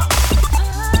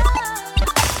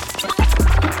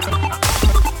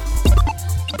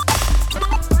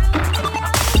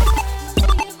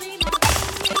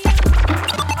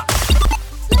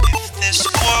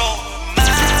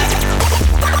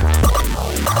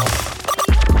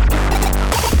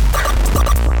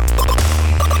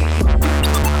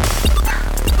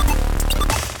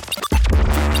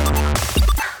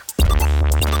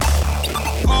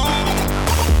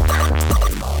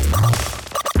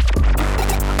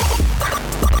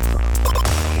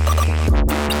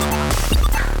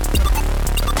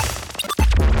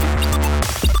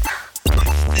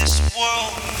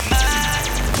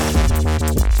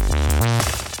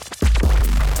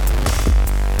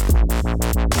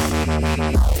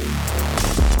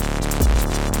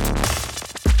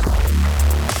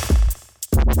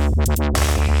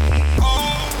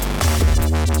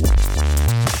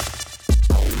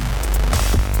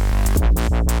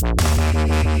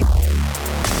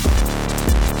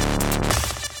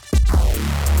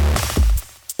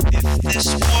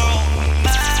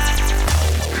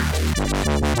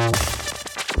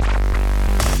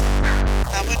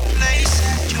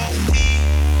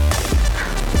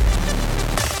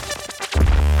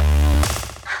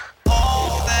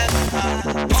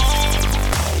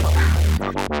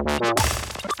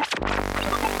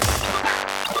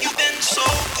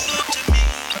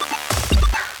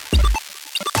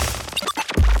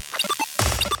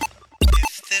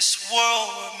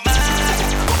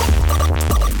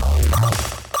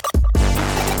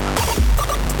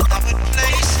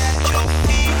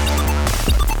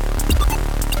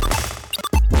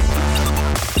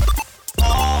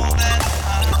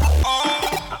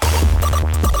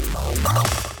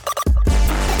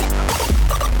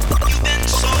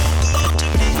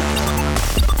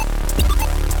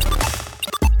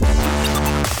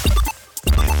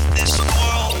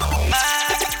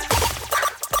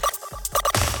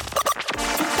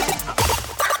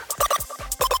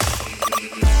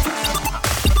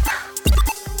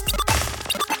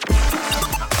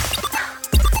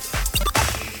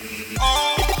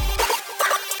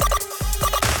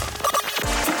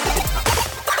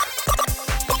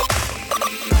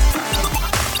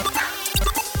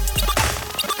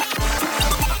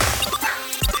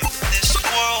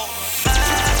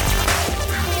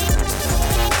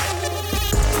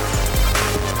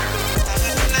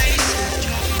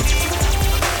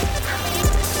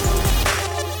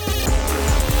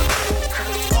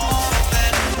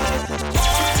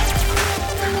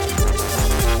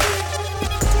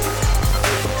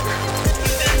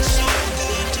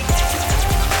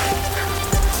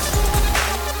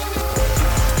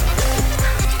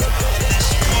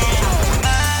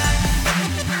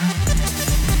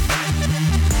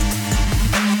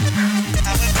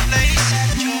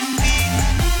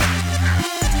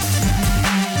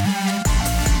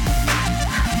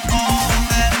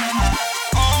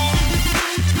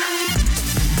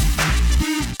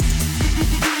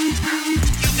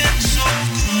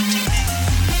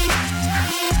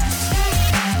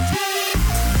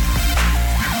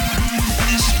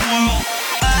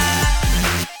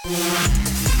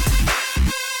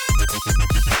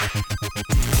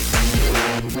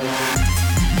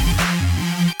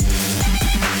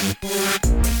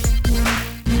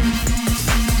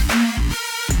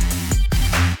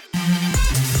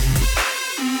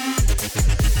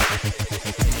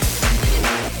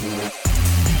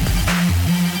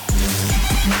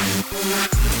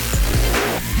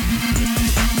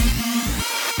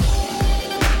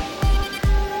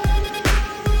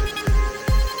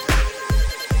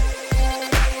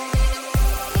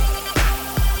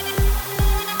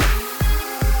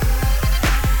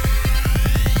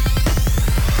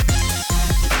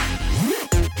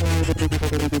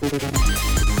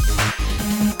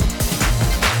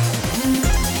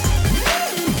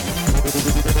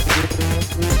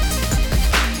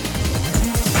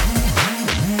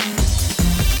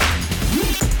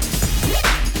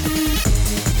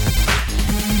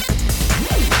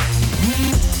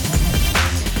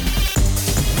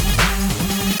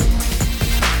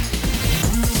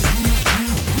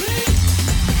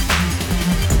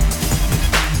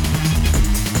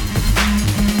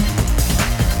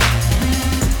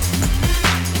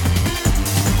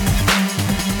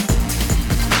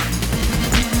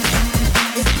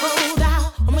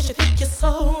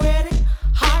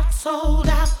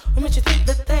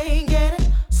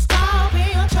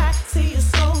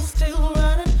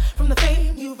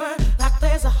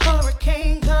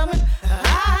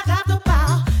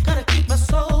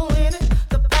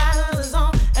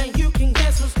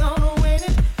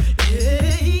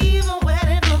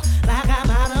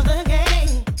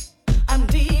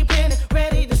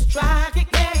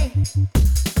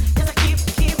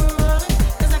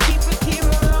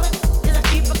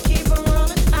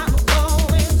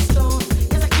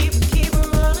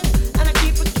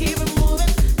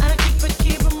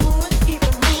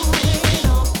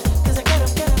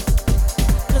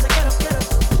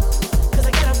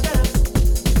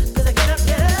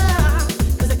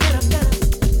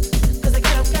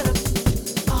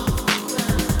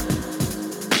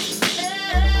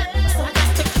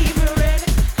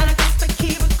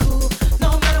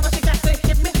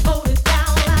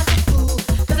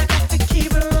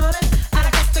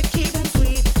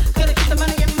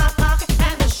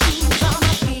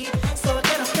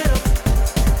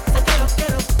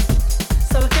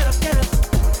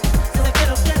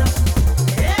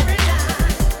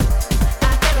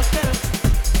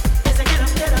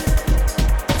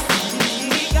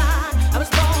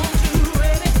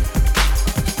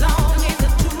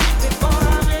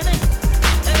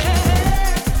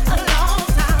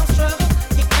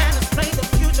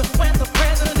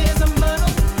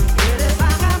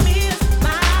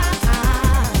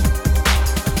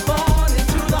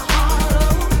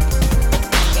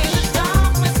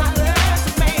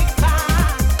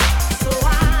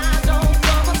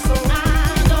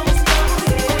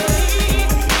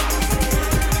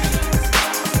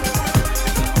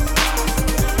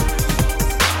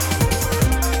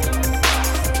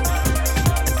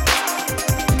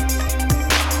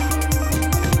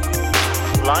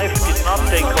 life did not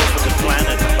take over the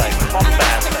planet by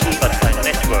combat, but by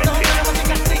networking.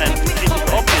 And it's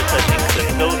obvious, I think, that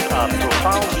those are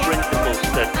profound principles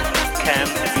that can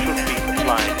and should be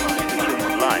applied to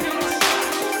human life.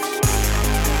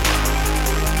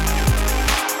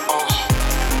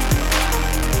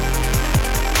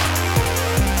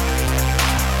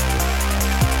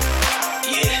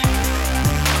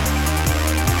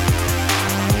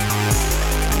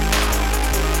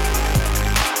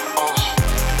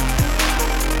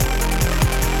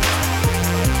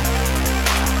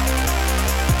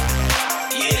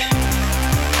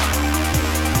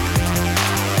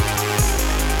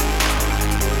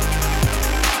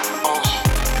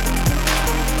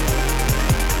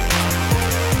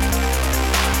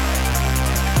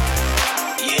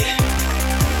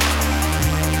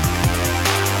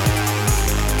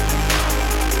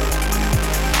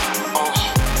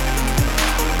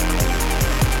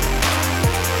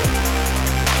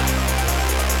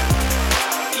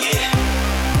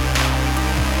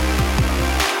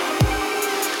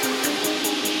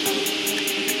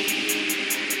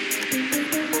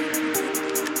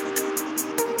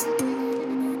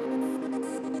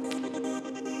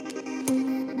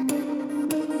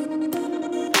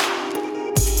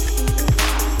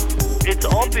 It's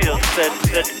obvious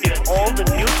that if all the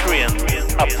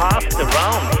nutrients are passed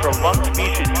around from one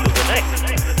species to the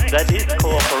next, that is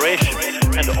cooperation.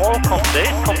 And there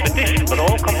is competition, but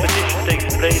all competition takes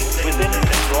place within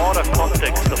a broader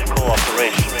context of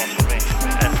cooperation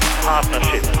and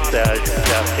partnership. There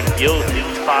are symbiosis,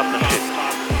 partnership,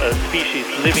 species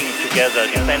living together,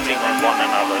 depending on one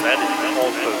another. That is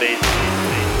all pervasive.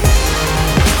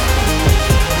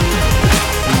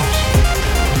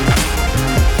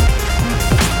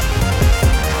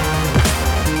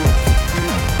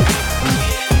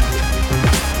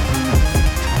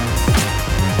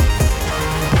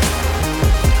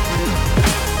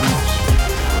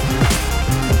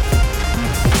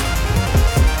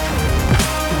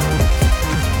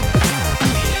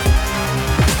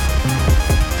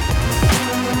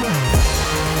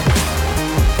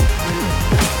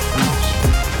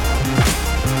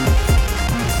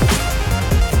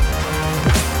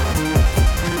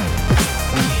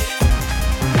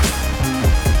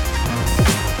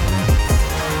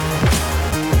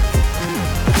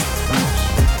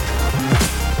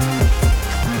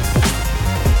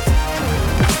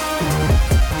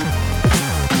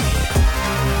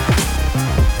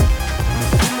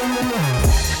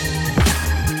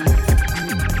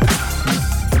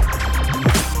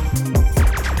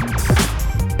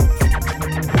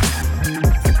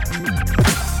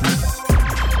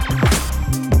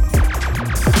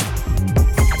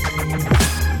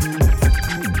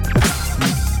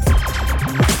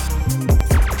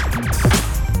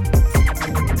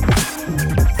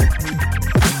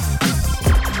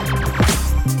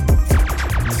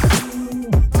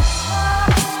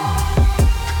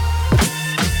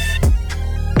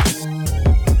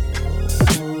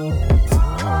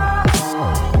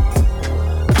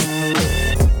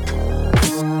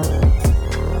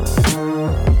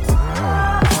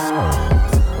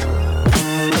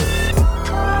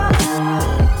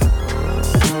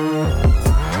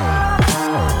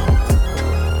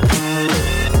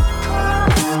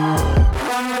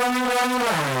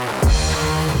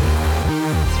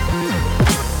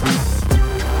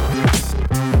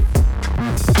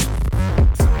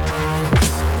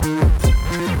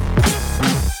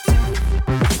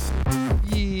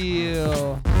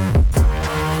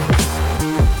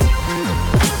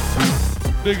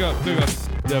 Big up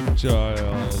Deaf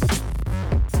Child.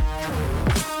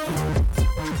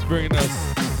 Bringing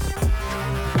us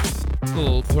a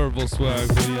little purple swag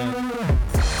for the end.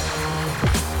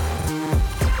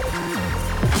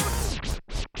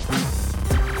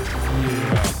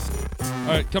 Yeah.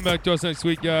 Alright, come back to us next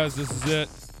week, guys. This is it.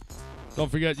 Don't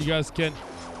forget, you guys can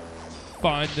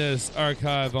find this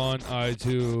archive on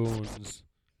iTunes.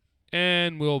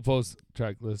 And we'll post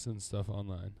track lists and stuff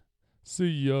online.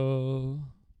 See ya.